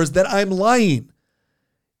followers that I'm lying.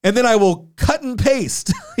 And then I will cut and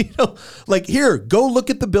paste, like, here, go look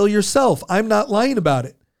at the bill yourself. I'm not lying about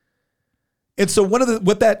it. And so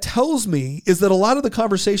what that tells me is that a lot of the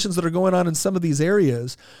conversations that are going on in some of these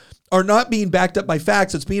areas are not being backed up by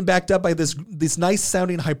facts. It's being backed up by this nice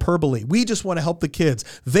sounding hyperbole. We just want to help the kids.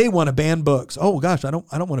 They want to ban books. Oh gosh, I don't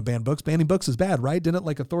want to ban books. Banning books is bad, right? Didn't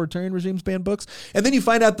like authoritarian regimes ban books? And then you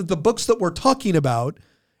find out that the books that we're talking about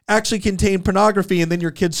actually contain pornography and then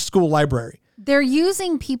your kid's school library. They're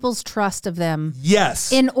using people's trust of them.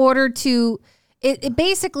 Yes. In order to, it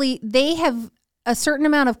basically, they have a certain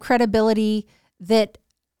amount of credibility that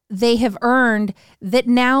they have earned that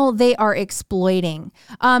now they are exploiting.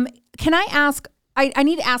 Can I ask, I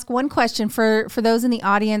need to ask one question for those in the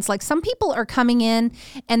audience. Like, some people are coming in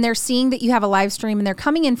and they're seeing that you have a live stream and they're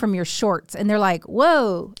coming in from your shorts and they're like,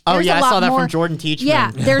 whoa. Oh yeah, I saw that from Jordan Teachman.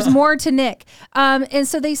 Yeah, there's more to Nick. And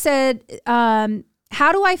so they said,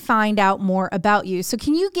 how do I find out more about you? So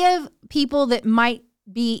can you give people that might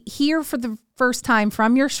be here for the first time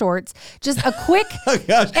from your shorts, just a quick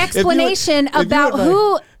Gosh, explanation if you about would,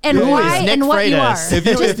 who and Yeah, why Nick and what you are.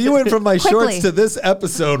 Freitas. if you went from my quickly. shorts to this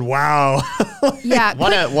episode, wow. Yeah.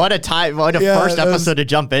 What a Yeah, first that was- episode to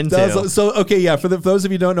jump into. So okay, yeah. For those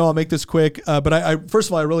of you who don't know, I'll make this quick. But I first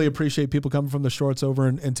of all, I really appreciate people coming from the shorts over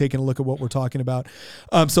and taking a look at what we're talking about.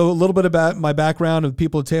 So a little bit about my background and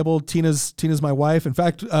people at the table. Tina's my wife. In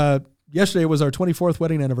fact, yesterday was our 24th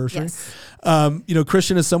wedding anniversary. Yes.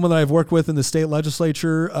 Christian is someone that I've worked with in the state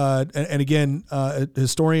legislature. And again, a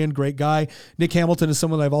historian, great guy. Nick Hamilton is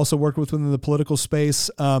someone that I've also worked with within the political space.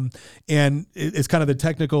 And it's kind of the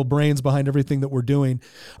technical brains behind everything that we're doing.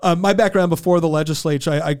 My background before the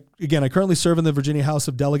legislature, I currently serve in the Virginia House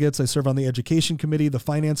of Delegates. I serve on the Education Committee, the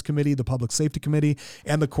Finance Committee, the Public Safety Committee,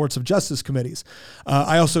 and the Courts of Justice Committees.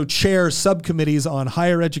 I also chair subcommittees on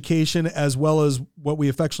higher education, as well as what we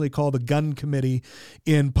affectionately call the Gun Committee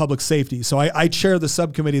in public safety. So I chair the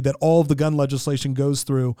subcommittee that all of the gun legislation goes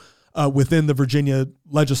through within the Virginia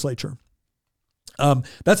legislature.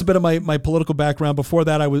 That's a bit of my political background. Before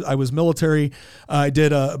that, I was military. I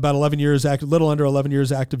did about 11 years, little under 11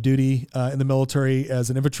 years active duty in the military as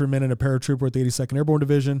an infantryman and a paratrooper at the 82nd Airborne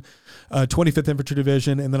Division, 25th Infantry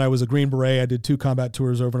Division, and then I was a Green Beret. I did 2 combat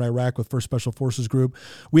tours over in Iraq with 1st Special Forces Group.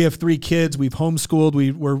 We have 3 kids. We've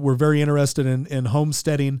homeschooled. We're very interested in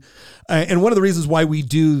homesteading, and one of the reasons why we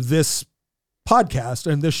do this podcast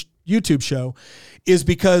and this YouTube show is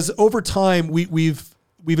because over time we've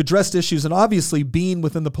addressed issues, and obviously being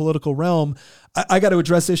within the political realm, I got to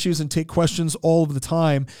address issues and take questions all of the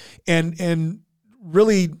time, and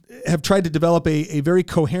really have tried to develop a very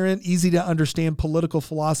coherent, easy to understand political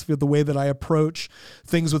philosophy of the way that I approach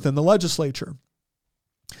things within the legislature.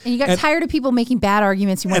 And you got tired of people making bad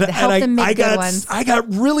arguments. You wanted to help them make good ones. I got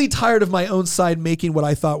really tired of my own side making what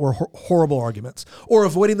I thought were horrible arguments, or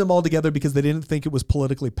avoiding them altogether because they didn't think it was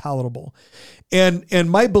politically palatable. And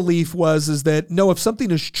my belief is that no, if something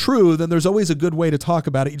is true, then there's always a good way to talk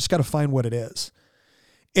about it. You just got to find what it is.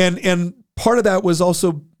 And part of that was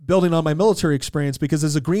also building on my military experience, because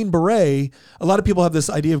as a Green Beret, a lot of people have this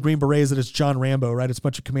idea of Green Berets that it's John Rambo, right? It's a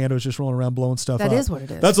bunch of commandos just rolling around blowing stuff up. That is what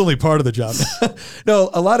it is. That's only part of the job. No,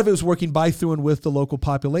 a lot of it was working by, through, and with the local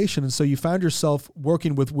population. And so you found yourself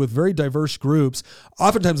working with very diverse groups,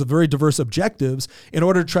 oftentimes with very diverse objectives, in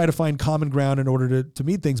order to try to find common ground in order to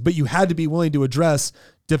meet things. But you had to be willing to address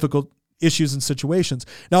difficult issues and situations.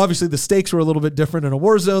 Now, obviously, the stakes were a little bit different in a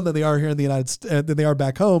war zone than they are here in the United States, than they are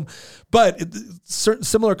back home, but certain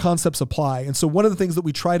similar concepts apply. And so, one of the things that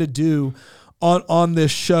we try to do on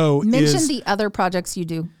this show mention the other projects you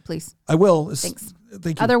do, please. I will. Thanks.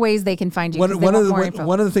 Thank you. Other ways they can find you. One One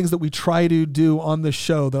of the things that we try to do on this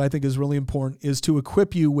show that I think is really important is to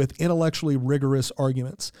equip you with intellectually rigorous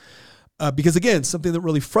arguments. Because again, something that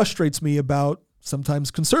really frustrates me about sometimes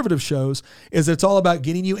conservative shows is that it's all about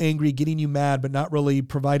getting you angry, getting you mad, but not really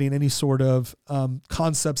providing any sort of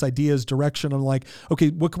concepts, ideas, direction on like, okay,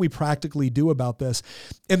 what can we practically do about this?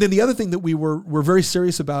 And then the other thing that we're very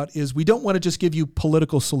serious about is we don't want to just give you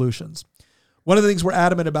political solutions. One of the things we're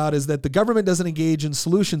adamant about is that the government doesn't engage in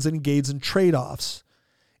solutions, it engages in trade-offs.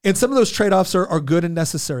 And some of those trade-offs are good and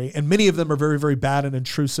necessary, and many of them are very, very bad and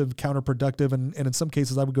intrusive, counterproductive, and in some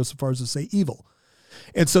cases I would go so far as to say evil.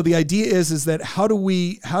 And so the idea is that how do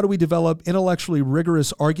we develop intellectually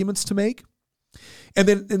rigorous arguments to make? And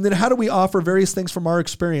then how do we offer various things from our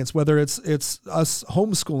experience, whether it's us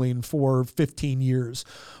homeschooling for 15 years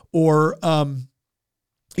or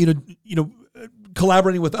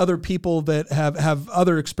collaborating with other people that have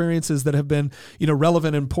other experiences that have been,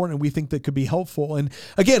 relevant and important, and we think that could be helpful. And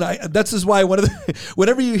again, that's just why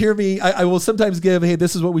whenever you hear me, I will sometimes give, hey,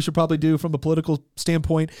 this is what we should probably do from a political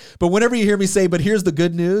standpoint. But whenever you hear me say, but here's the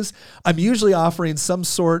good news, I'm usually offering some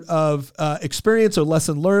sort of experience or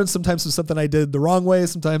lesson learned, sometimes from something I did the wrong way,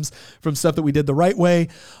 sometimes from stuff that we did the right way,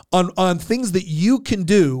 on things that you can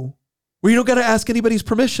do where you don't got to ask anybody's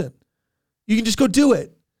permission. You can just go do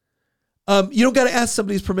it. You don't got to ask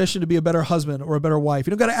somebody's permission to be a better husband or a better wife.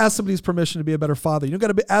 You don't got to ask somebody's permission to be a better father. You don't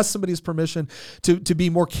got to ask somebody's permission to be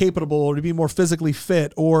more capable or to be more physically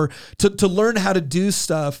fit or to learn how to do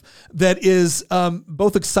stuff that is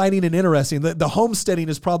both exciting and interesting. The homesteading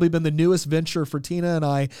has probably been the newest venture for Tina and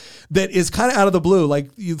I that is kind of out of the blue.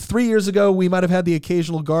 Like 3 years ago, we might have had the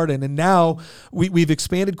occasional garden, and now we've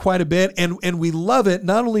expanded quite a bit, and we love it,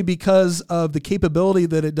 not only because of the capability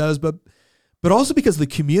that it does, but also because the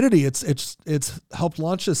community it's helped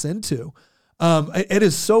launch us into. It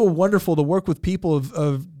is so wonderful to work with people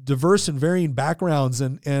of diverse and varying backgrounds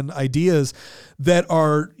and ideas that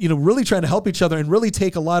are, really trying to help each other and really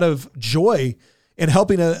take a lot of joy and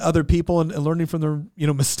helping other people and learning from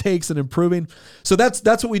their mistakes and improving. So that's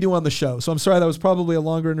what we do on the show. So I'm sorry that was probably a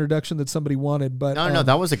longer introduction than somebody wanted, but No,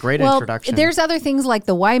 that was a great Well, introduction. there's other things like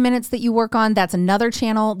the Y Minutes that you work on. That's another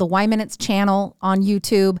channel, the Y Minutes channel on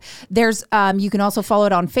YouTube. There's you can also follow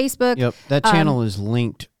it on Facebook. Yep, that channel is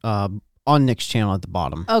linked on Nick's channel at the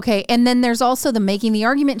bottom. Okay, and then there's also the Making the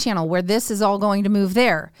Argument channel where this is all going to move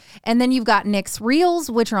there. And then you've got Nick's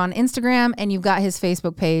Reels, which are on Instagram, and you've got his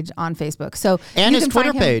Facebook page on Facebook. So And you his can find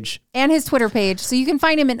Twitter him- page. And his Twitter page. So you can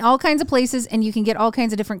find him in all kinds of places, and you can get all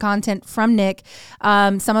kinds of different content from Nick.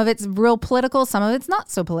 Some of it's real political, some of it's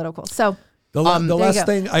not so political. So The there you last go.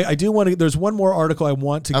 thing I do want to, there's one more article I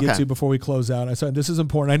want to get Okay. to before we close out. I said this is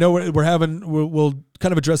important. I know we'll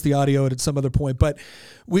kind of address the audio at some other point, but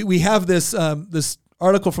we have this this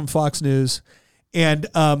article from Fox News, and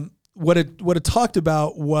what it talked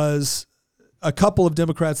about was a couple of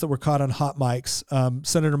Democrats that were caught on hot mics,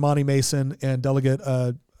 Senator Monty Mason and Delegate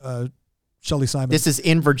Shelley Simon. This is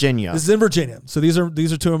in Virginia. This is in Virginia. So these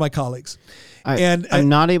are two of my colleagues. I'm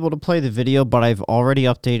not able to play the video, but I've already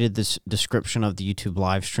updated this description of the YouTube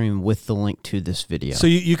live stream with the link to this video. So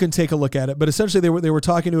you can take a look at it. But essentially, they were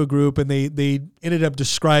talking to a group, and they ended up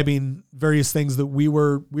describing various things that we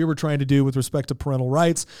were trying to do with respect to parental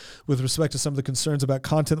rights, with respect to some of the concerns about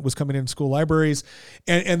content that was coming in school libraries,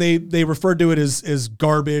 and they referred to it as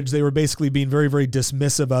garbage. They were basically being very, very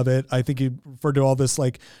dismissive of it. I think you referred to all this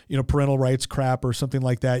like parental rights crap or something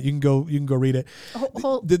like that. You can go read it.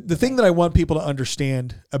 The thing that I want people to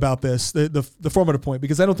understand about this, the formative point,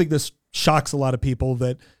 because I don't think this shocks a lot of people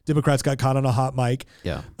that Democrats got caught on a hot mic.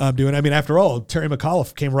 Yeah. Doing. I mean, after all, Terry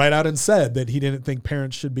McAuliffe came right out and said that he didn't think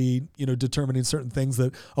parents should be, determining certain things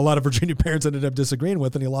that a lot of Virginia parents ended up disagreeing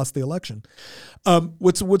with, and he lost the election.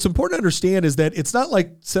 What's important to understand is that it's not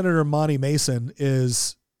like Senator Monty Mason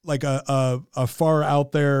is like a far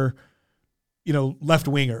out there, left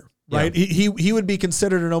winger. Right. Yeah. He would be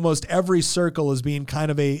considered in almost every circle as being kind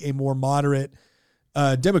of a more moderate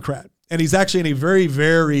Democrat. And he's actually in a very,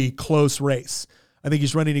 very close race. I think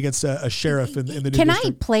he's running against a sheriff in the new Can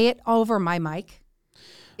district. I play it over my mic?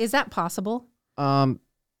 Is that possible?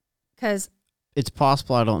 Because it's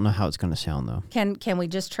possible. I don't know how it's going to sound, though. can we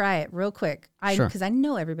just try it real quick? Sure. Because I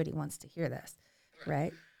know everybody wants to hear this,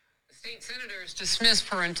 right? State senators dismissed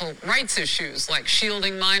parental rights issues like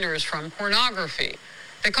shielding minors from pornography.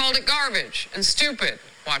 They called it garbage and stupid.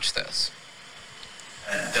 Watch this.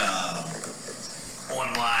 And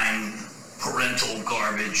online parental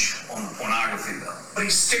garbage on the pornography bill. But he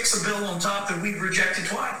sticks a bill on top that we've rejected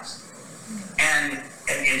twice. And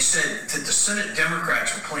said that the Senate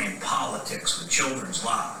Democrats are playing politics with children's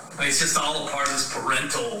lives. I mean, it's just all a part of this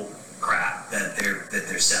parental crap that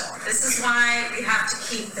they're selling. This is why we have to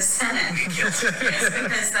keep the Senate. It's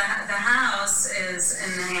because the House is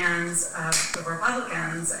in the hands of the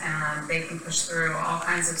Republicans, and they can push through all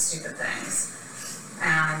kinds of stupid things.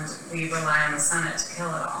 And we rely on the Senate to kill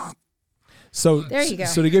it all. So There you go.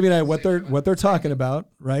 So to give you an idea what they're talking about,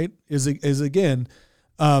 right, is again,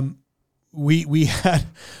 we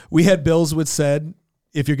had bills which said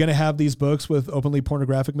if you're going to have these books with openly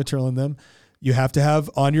pornographic material in them, you have to have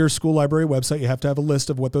on your school library website, you have to have a list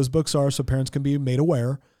of what those books are so parents can be made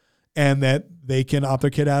aware and that they can opt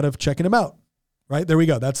their kid out of checking them out. Right? There we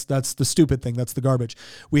go. That's the stupid thing. That's the garbage.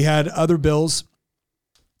 We had other bills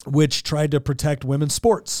which tried to protect women's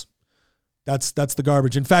sports. That's the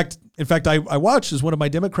garbage. In fact, I watched as one of my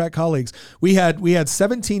Democrat colleagues. We had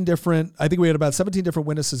 17 different. I think we had about 17 different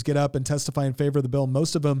witnesses get up and testify in favor of the bill.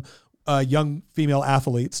 Most of them young female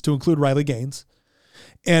athletes, to include Riley Gaines.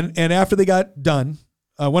 And after they got done,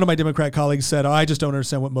 one of my Democrat colleagues said, "Oh, I just don't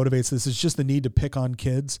understand what motivates this. It's just the need to pick on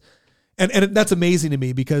kids." And that's amazing to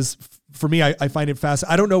me because for me, I find it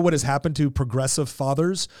fascinating. I don't know what has happened to progressive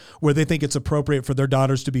fathers where they think it's appropriate for their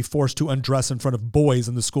daughters to be forced to undress in front of boys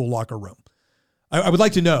in the school locker room. I would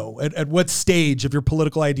like to know at what stage of your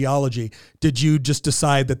political ideology did you just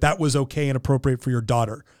decide that was okay and appropriate for your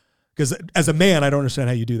daughter? Because as a man, I don't understand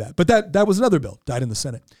how you do that. But that was another bill, died in the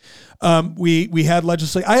Senate. We had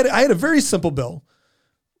legislation. I had a very simple bill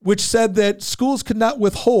which said that schools could not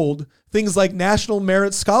withhold things like National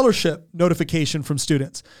Merit Scholarship notification from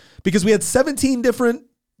students because we had 17 different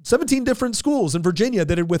schools in Virginia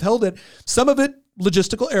that had withheld it. Some of it,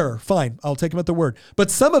 logistical error. Fine. I'll take them at their word. But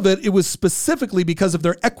some of it was specifically because of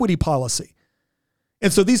their equity policy.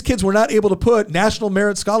 And so these kids were not able to put National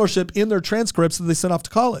Merit Scholarship in their transcripts that they sent off to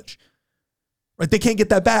college. Right? They can't get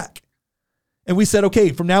that back. And we said, okay,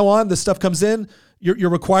 from now on, this stuff comes in.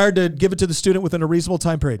 You're required to give it to the student within a reasonable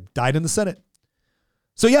time period. Died in the Senate.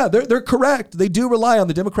 So yeah, they're correct. They do rely on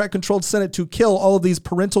the Democrat-controlled Senate to kill all of these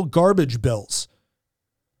parental garbage bills.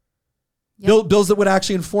 Bills that would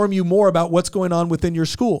actually inform you more about what's going on within your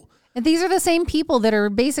school. And these are the same people that are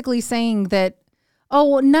basically saying that,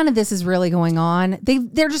 oh, none of this is really going on.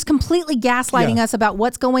 They're just completely gaslighting us about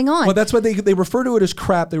what's going on. Well, that's why they refer to it as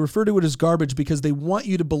crap. They refer to it as garbage because they want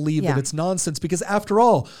you to believe that it's nonsense. Because after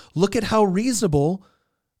all, look at how reasonable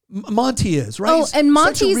Monty is, right? Oh, and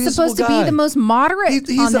Monty's supposed to be the most moderate.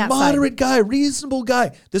 He's a moderate guy, reasonable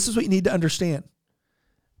guy. This is what you need to understand.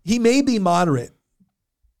 He may be moderate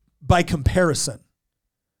by comparison.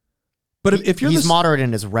 But if he's moderate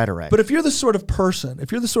in his rhetoric. But if you're the sort of person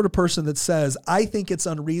that says, I think it's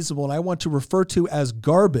unreasonable and I want to refer to as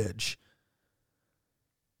garbage,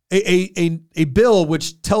 a bill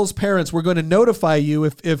which tells parents we're going to notify you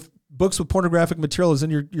if books with pornographic material is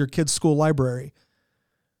in your kid's school library.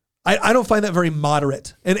 I don't find that very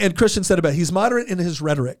moderate. And Christian said about it, he's moderate in his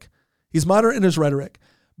rhetoric.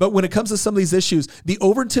 But when it comes to some of these issues, the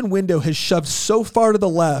Overton window has shoved so far to the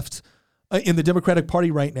left in the Democratic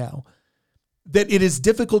Party right now that it is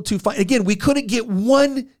difficult to find. Again, we couldn't get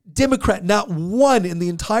one Democrat, not one in the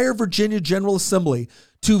entire Virginia General Assembly,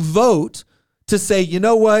 to vote to say, you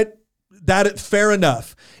know what, fair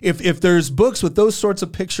enough. If there's books with those sorts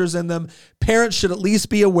of pictures in them, parents should at least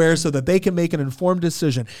be aware so that they can make an informed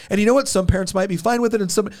decision. And you know what? Some parents might be fine with it,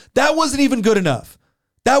 and that wasn't even good enough.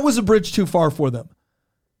 That was a bridge too far for them.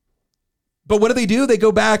 But what do? They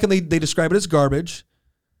go back and they describe it as garbage.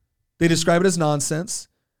 They describe it as nonsense.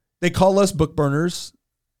 They call us book burners.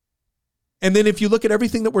 And then if you look at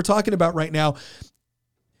everything that we're talking about right now,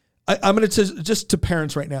 I'm going to just to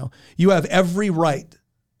parents right now, you have every right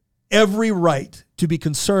to be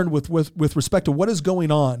concerned with respect to what is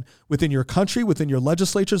going on within your country, within your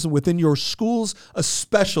legislatures, and within your schools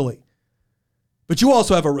especially. But you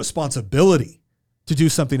also have a responsibility to do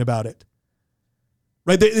something about it.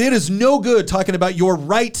 Right? It is no good talking about your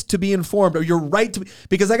right to be informed or your right to be,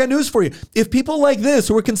 because I got news for you. If people like this,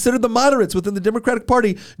 who are considered the moderates within the Democratic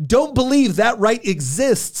Party, don't believe that right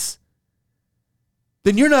exists,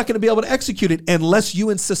 then you're not going to be able to execute it unless you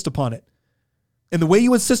insist upon it. And the way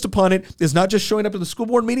you insist upon it is not just showing up at the school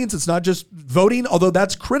board meetings. It's not just voting, although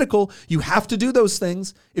that's critical. You have to do those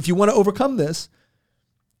things if you want to overcome this.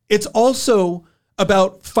 It's also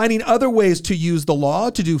about finding other ways to use the law,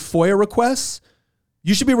 to do FOIA requests.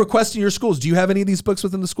 You should be requesting your schools. Do you have any of these books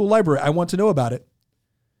within the school library? I want to know about it.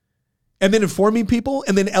 And then informing people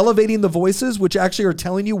and then elevating the voices, which actually are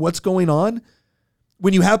telling you what's going on.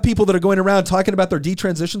 When you have people that are going around talking about their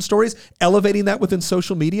detransition stories, elevating that within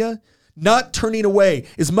social media, not turning away.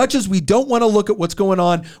 As much as we don't want to look at what's going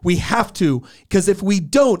on, we have to, because if we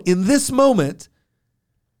don't in this moment,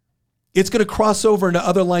 it's going to cross over into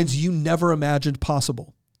other lines you never imagined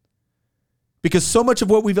possible. Because so much of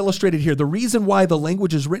what we've illustrated here, the reason why the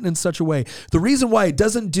language is written in such a way, the reason why it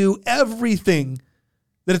doesn't do everything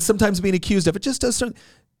that it's sometimes being accused of, it just does something.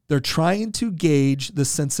 They're trying to gauge the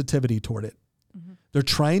sensitivity toward it. Mm-hmm. They're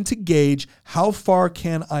trying to gauge how far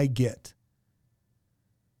can I get,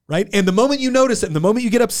 right? And the moment you notice it, and the moment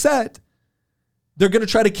you get upset, they're going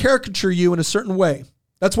to try to caricature you in a certain way.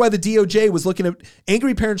 That's why the DOJ was looking at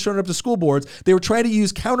angry parents showing up to school boards. They were trying to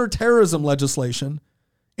use counterterrorism legislation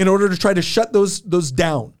in order to try to shut those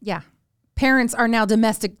down. Yeah. Parents are now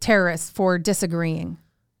domestic terrorists for disagreeing.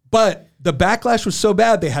 But the backlash was so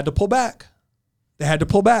bad, they had to pull back. That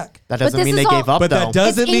doesn't mean they gave up, but though. That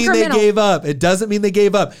doesn't mean they gave up. It doesn't mean they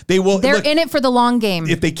gave up. They will. They're in it for the long game.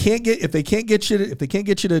 If they can't get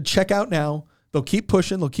you to check out now, they'll keep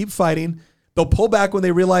pushing. They'll keep fighting. They'll pull back when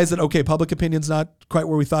they realize that, okay, public opinion's not quite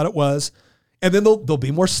where we thought it was. And then they'll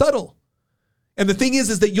be more subtle. And the thing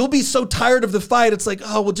is that you'll be so tired of the fight. It's like,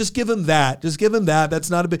 oh, well, just give him that. Just give him that. That's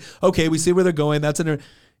not a big, okay, we see where they're going. That's and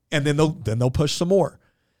then they'll push some more.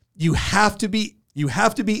 You have to be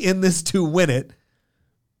in this to win it,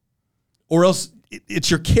 or else it's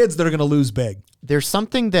your kids that are going to lose big. There's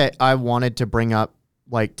something that I wanted to bring up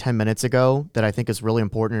like 10 minutes ago that I think is really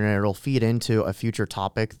important, and it'll feed into a future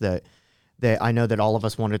topic that I know that all of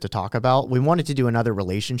us wanted to talk about. We wanted to do another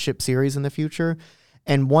relationship series in the future.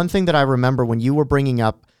 And one thing that I remember when you were bringing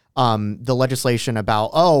up the legislation about,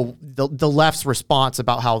 the left's response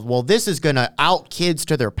about how, well, this is going to out kids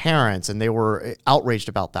to their parents, and they were outraged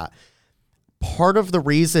about that. Part of the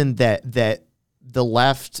reason that the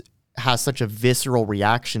left has such a visceral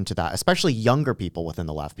reaction to that, especially younger people within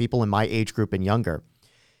the left, people in my age group and younger,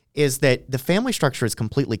 is that the family structure has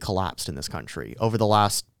completely collapsed in this country over the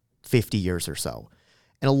last 50 years or so.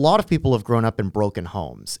 And a lot of people have grown up in broken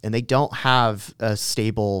homes, and they don't have a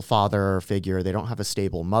stable father figure. They don't have a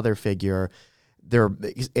stable mother figure.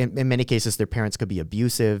 In many cases, their parents could be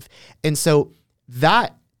abusive. And so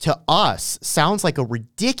that, to us, sounds like a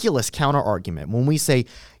ridiculous counter argument when we say,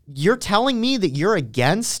 you're telling me that you're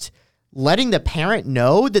against letting the parent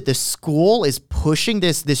know that the school is pushing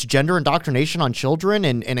this gender indoctrination on children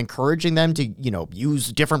and encouraging them to,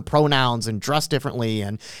 use different pronouns and dress differently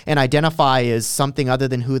and identify as something other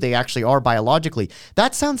than who they actually are biologically.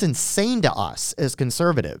 That sounds insane to us as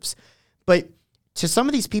conservatives. But to some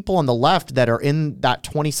of these people on the left that are in that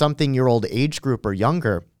 20-something-year-old age group or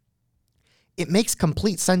younger, it makes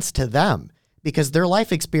complete sense to them because their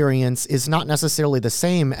life experience is not necessarily the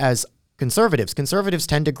same as conservatives. Conservatives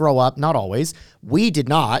tend to grow up, not always. We did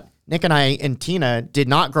not. Nick and I and Tina did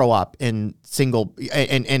not grow up in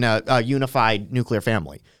a unified nuclear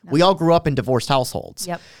family. No. We all grew up in divorced households.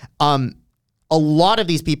 Yep. A lot of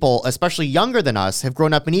these people, especially younger than us, have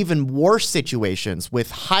grown up in even worse situations with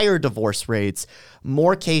higher divorce rates,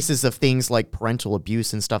 more cases of things like parental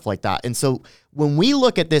abuse and stuff like that. And so when we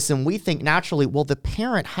look at this and we think naturally, well, the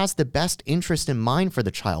parent has the best interest in mind for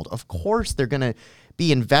the child. Of course, they're going to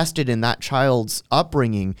be invested in that child's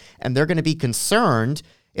upbringing, and they're going to be concerned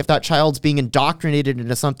if that child's being indoctrinated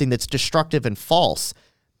into something that's destructive and false.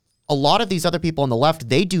 A lot of these other people on the left,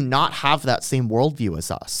 they do not have that same worldview as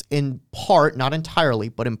us, in part, not entirely,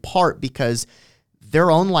 but in part because their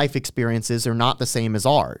own life experiences are not the same as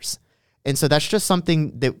ours. And so that's just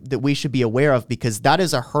something that we should be aware of, because that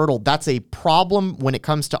is a hurdle. That's a problem when it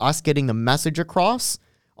comes to us getting the message across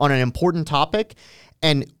on an important topic.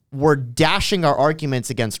 And we're dashing our arguments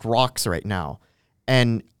against rocks right now.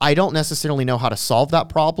 And I don't necessarily know how to solve that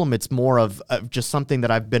problem. It's more of just something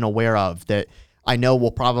that I've been aware of that I know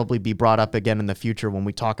will probably be brought up again in the future when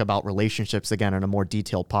we talk about relationships again in a more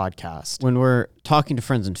detailed podcast. When we're talking to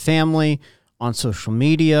friends and family, on social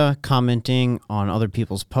media, commenting on other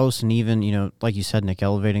people's posts, and even, like you said, Nick,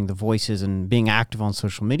 elevating the voices and being active on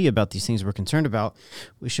social media about these things we're concerned about,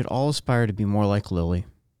 we should all aspire to be more like Lily.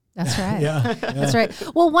 That's right. Yeah. That's right.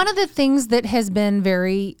 Well, one of the things that has been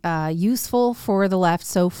very useful for the left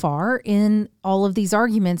so far in all of these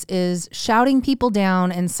arguments is shouting people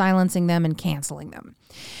down and silencing them and canceling them.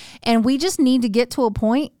 And we just need to get to a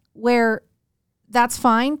point where that's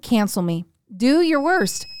fine, cancel me. Do your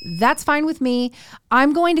worst. That's fine with me.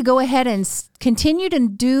 I'm going to go ahead and continue to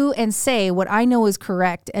do and say what I know is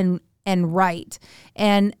correct and right.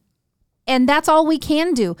 And that's all we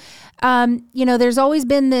can do. There's always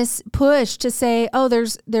been this push to say, oh,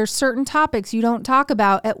 there's certain topics you don't talk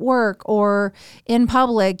about at work or in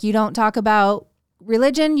public. You don't talk about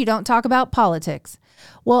religion. You don't talk about politics.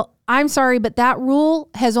 Well, I'm sorry, but that rule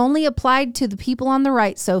has only applied to the people on the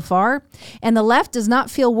right so far. And the left does not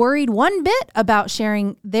feel worried one bit about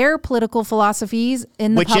sharing their political philosophies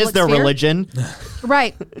in the public sphere. Which is their religion.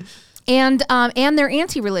 Right. And their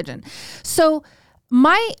anti-religion. So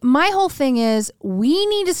my whole thing is we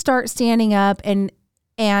need to start standing up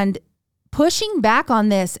and pushing back on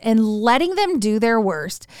this and letting them do their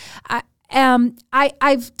worst.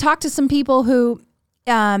 I've talked to some people who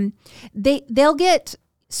they'll get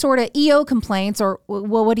sort of EO complaints, or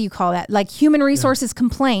well, what do you call that? Like human resources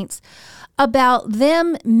complaints about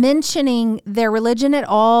them mentioning their religion at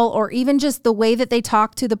all, or even just the way that they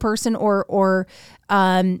talk to the person, or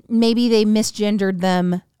maybe they misgendered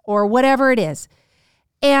them or whatever it is.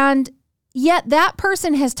 And yet that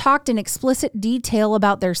person has talked in explicit detail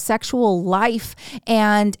about their sexual life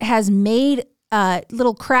and has made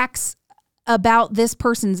little cracks about this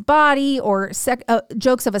person's body or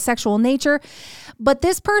jokes of a sexual nature. But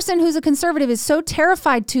this person who's a conservative is so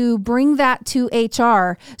terrified to bring that to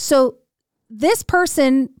HR. So this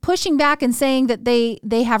person pushing back and saying that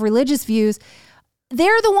they have religious views,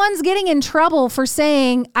 they're the ones getting in trouble for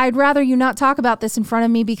saying, I'd rather you not talk about this in front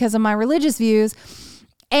of me because of my religious views.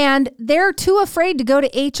 And they're too afraid to go to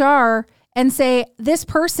HR and say, this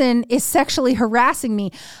person is sexually harassing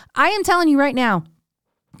me. I am telling you right now,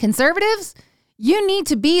 conservatives, you need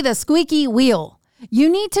to be the squeaky wheel. You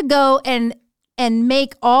need to go and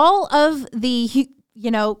make all of the,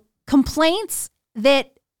 complaints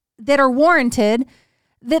that are warranted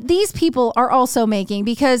that these people are also making,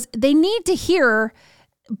 because they need to hear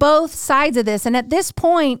both sides of this. And at this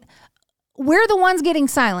point, we're the ones getting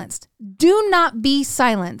silenced. Do not be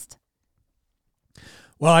silenced.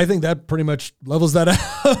 Well, I think that pretty much levels that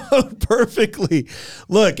out perfectly.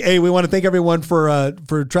 Look, hey, we want to thank everyone for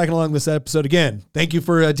tracking along this episode again. Thank you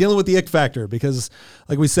for dealing with the ick factor, because,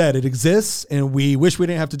 like we said, it exists, and we wish we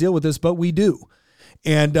didn't have to deal with this, but we do.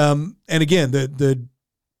 And again,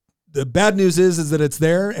 the bad news is that it's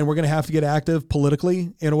there, and we're going to have to get active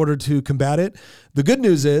politically in order to combat it. The good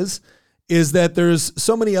news is that there's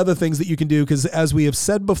so many other things that you can do, because as we have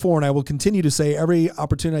said before, and I will continue to say every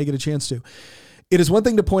opportunity I get a chance to, it is one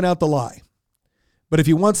thing to point out the lie. But if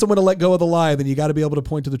you want someone to let go of the lie, then you got to be able to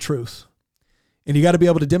point to the truth. And you got to be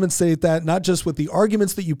able to demonstrate that not just with the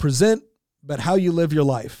arguments that you present, but how you live your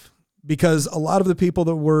life. Because a lot of the people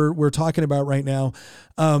that we're talking about right now,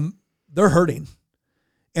 they're hurting.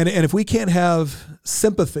 And if we can't have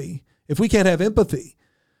sympathy, if we can't have empathy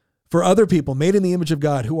for other people made in the image of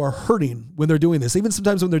God who are hurting when they're doing this, even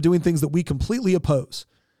sometimes when they're doing things that we completely oppose,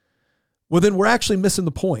 well, then we're actually missing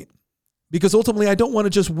the point. Because ultimately, I don't want to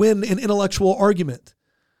just win an intellectual argument.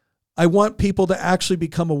 I want people to actually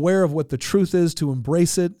become aware of what the truth is, to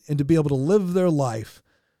embrace it, and to be able to live their life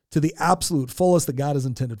to the absolute fullest that God has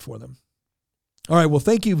intended for them. All right, well,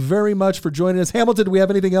 thank you very much for joining us. Hamilton, do we have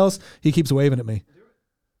anything else? He keeps waving at me.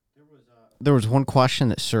 There was one question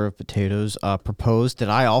that Sir of Potatoes proposed that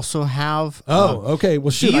I also have. Okay. Well,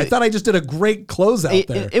 shoot, I thought I just did a great closeout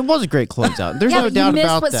there. It was a great closeout. There's no but doubt you missed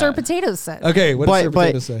about what that. Sir Potatoes said. Okay, what did Sir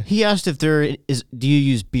Potatoes say? He asked if there is, do you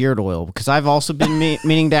use beard oil? Because I've also been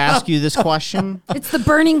meaning to ask you this question. It's the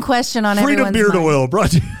burning question on Freedom everyone's beard mind. oil brought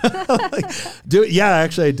to you. Yeah,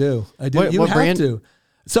 actually I do. I do. What You have brand? to.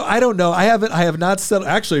 So I don't know. I have not settled.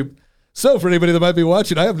 Actually, so for anybody that might be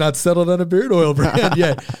watching, I have not settled on a beard oil brand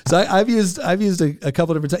yet. So I've used a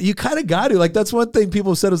couple different times. You kind of got to. Like, that's one thing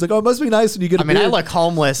people said was like, oh, it must be nice when you get a beard. I look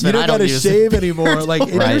homeless, You and don't I got don't to use shave it. anymore. Like,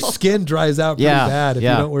 and your skin dries out pretty bad if you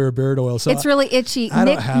don't wear a beard oil. So It's really itchy. I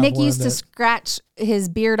don't have Nick one used to that- scratch his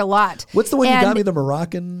beard a lot. What's the one you And- got me? The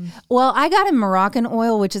Moroccan? Well, I got him Moroccan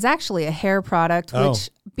oil, which is actually a hair product, which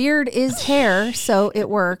beard is hair, so it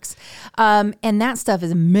works. And that stuff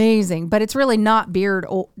is amazing, but it's really not beard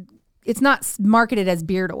oil. It's not marketed as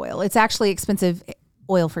beard oil. It's actually expensive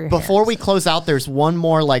oil for your hair. Before we close out, there's one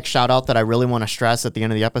more shout out that I really want to stress at the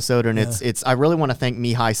end of the episode, and it's I really want to thank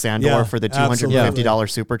Mihai Sandor for the $250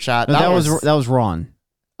 super chat. No, that was Ron.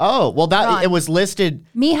 Oh, well, Ron. it was listed.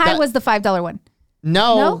 Mihai was the $5 one.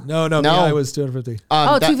 No. I was 250.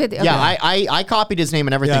 $250. Okay. Yeah, I copied his name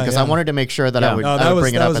and everything because I wanted to make sure that I would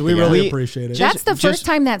bring it up. We really appreciate it. That's the first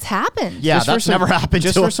time that's happened. Yeah, that's never happened.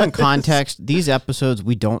 Just to for us. some context, these episodes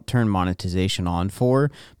we don't turn monetization on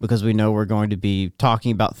for because we know we're going to be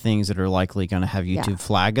talking about things that are likely going to have YouTube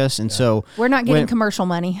flag us, and so We're not getting commercial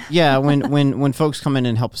money. Yeah, when folks come in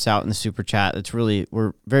and help us out in the super chat,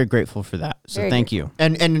 we're very grateful for that. So thank you.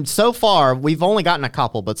 And so far we've only gotten a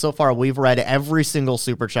couple, but so far we've read every single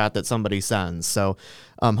super chat that somebody sends. So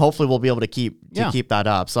hopefully we'll be able to keep that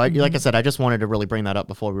up. So like I said, I just wanted to really bring that up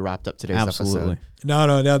before we wrapped up today's episode.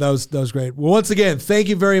 No, that was great. Well, once again, thank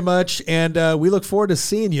you very much, and we look forward to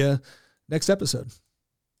seeing you next episode.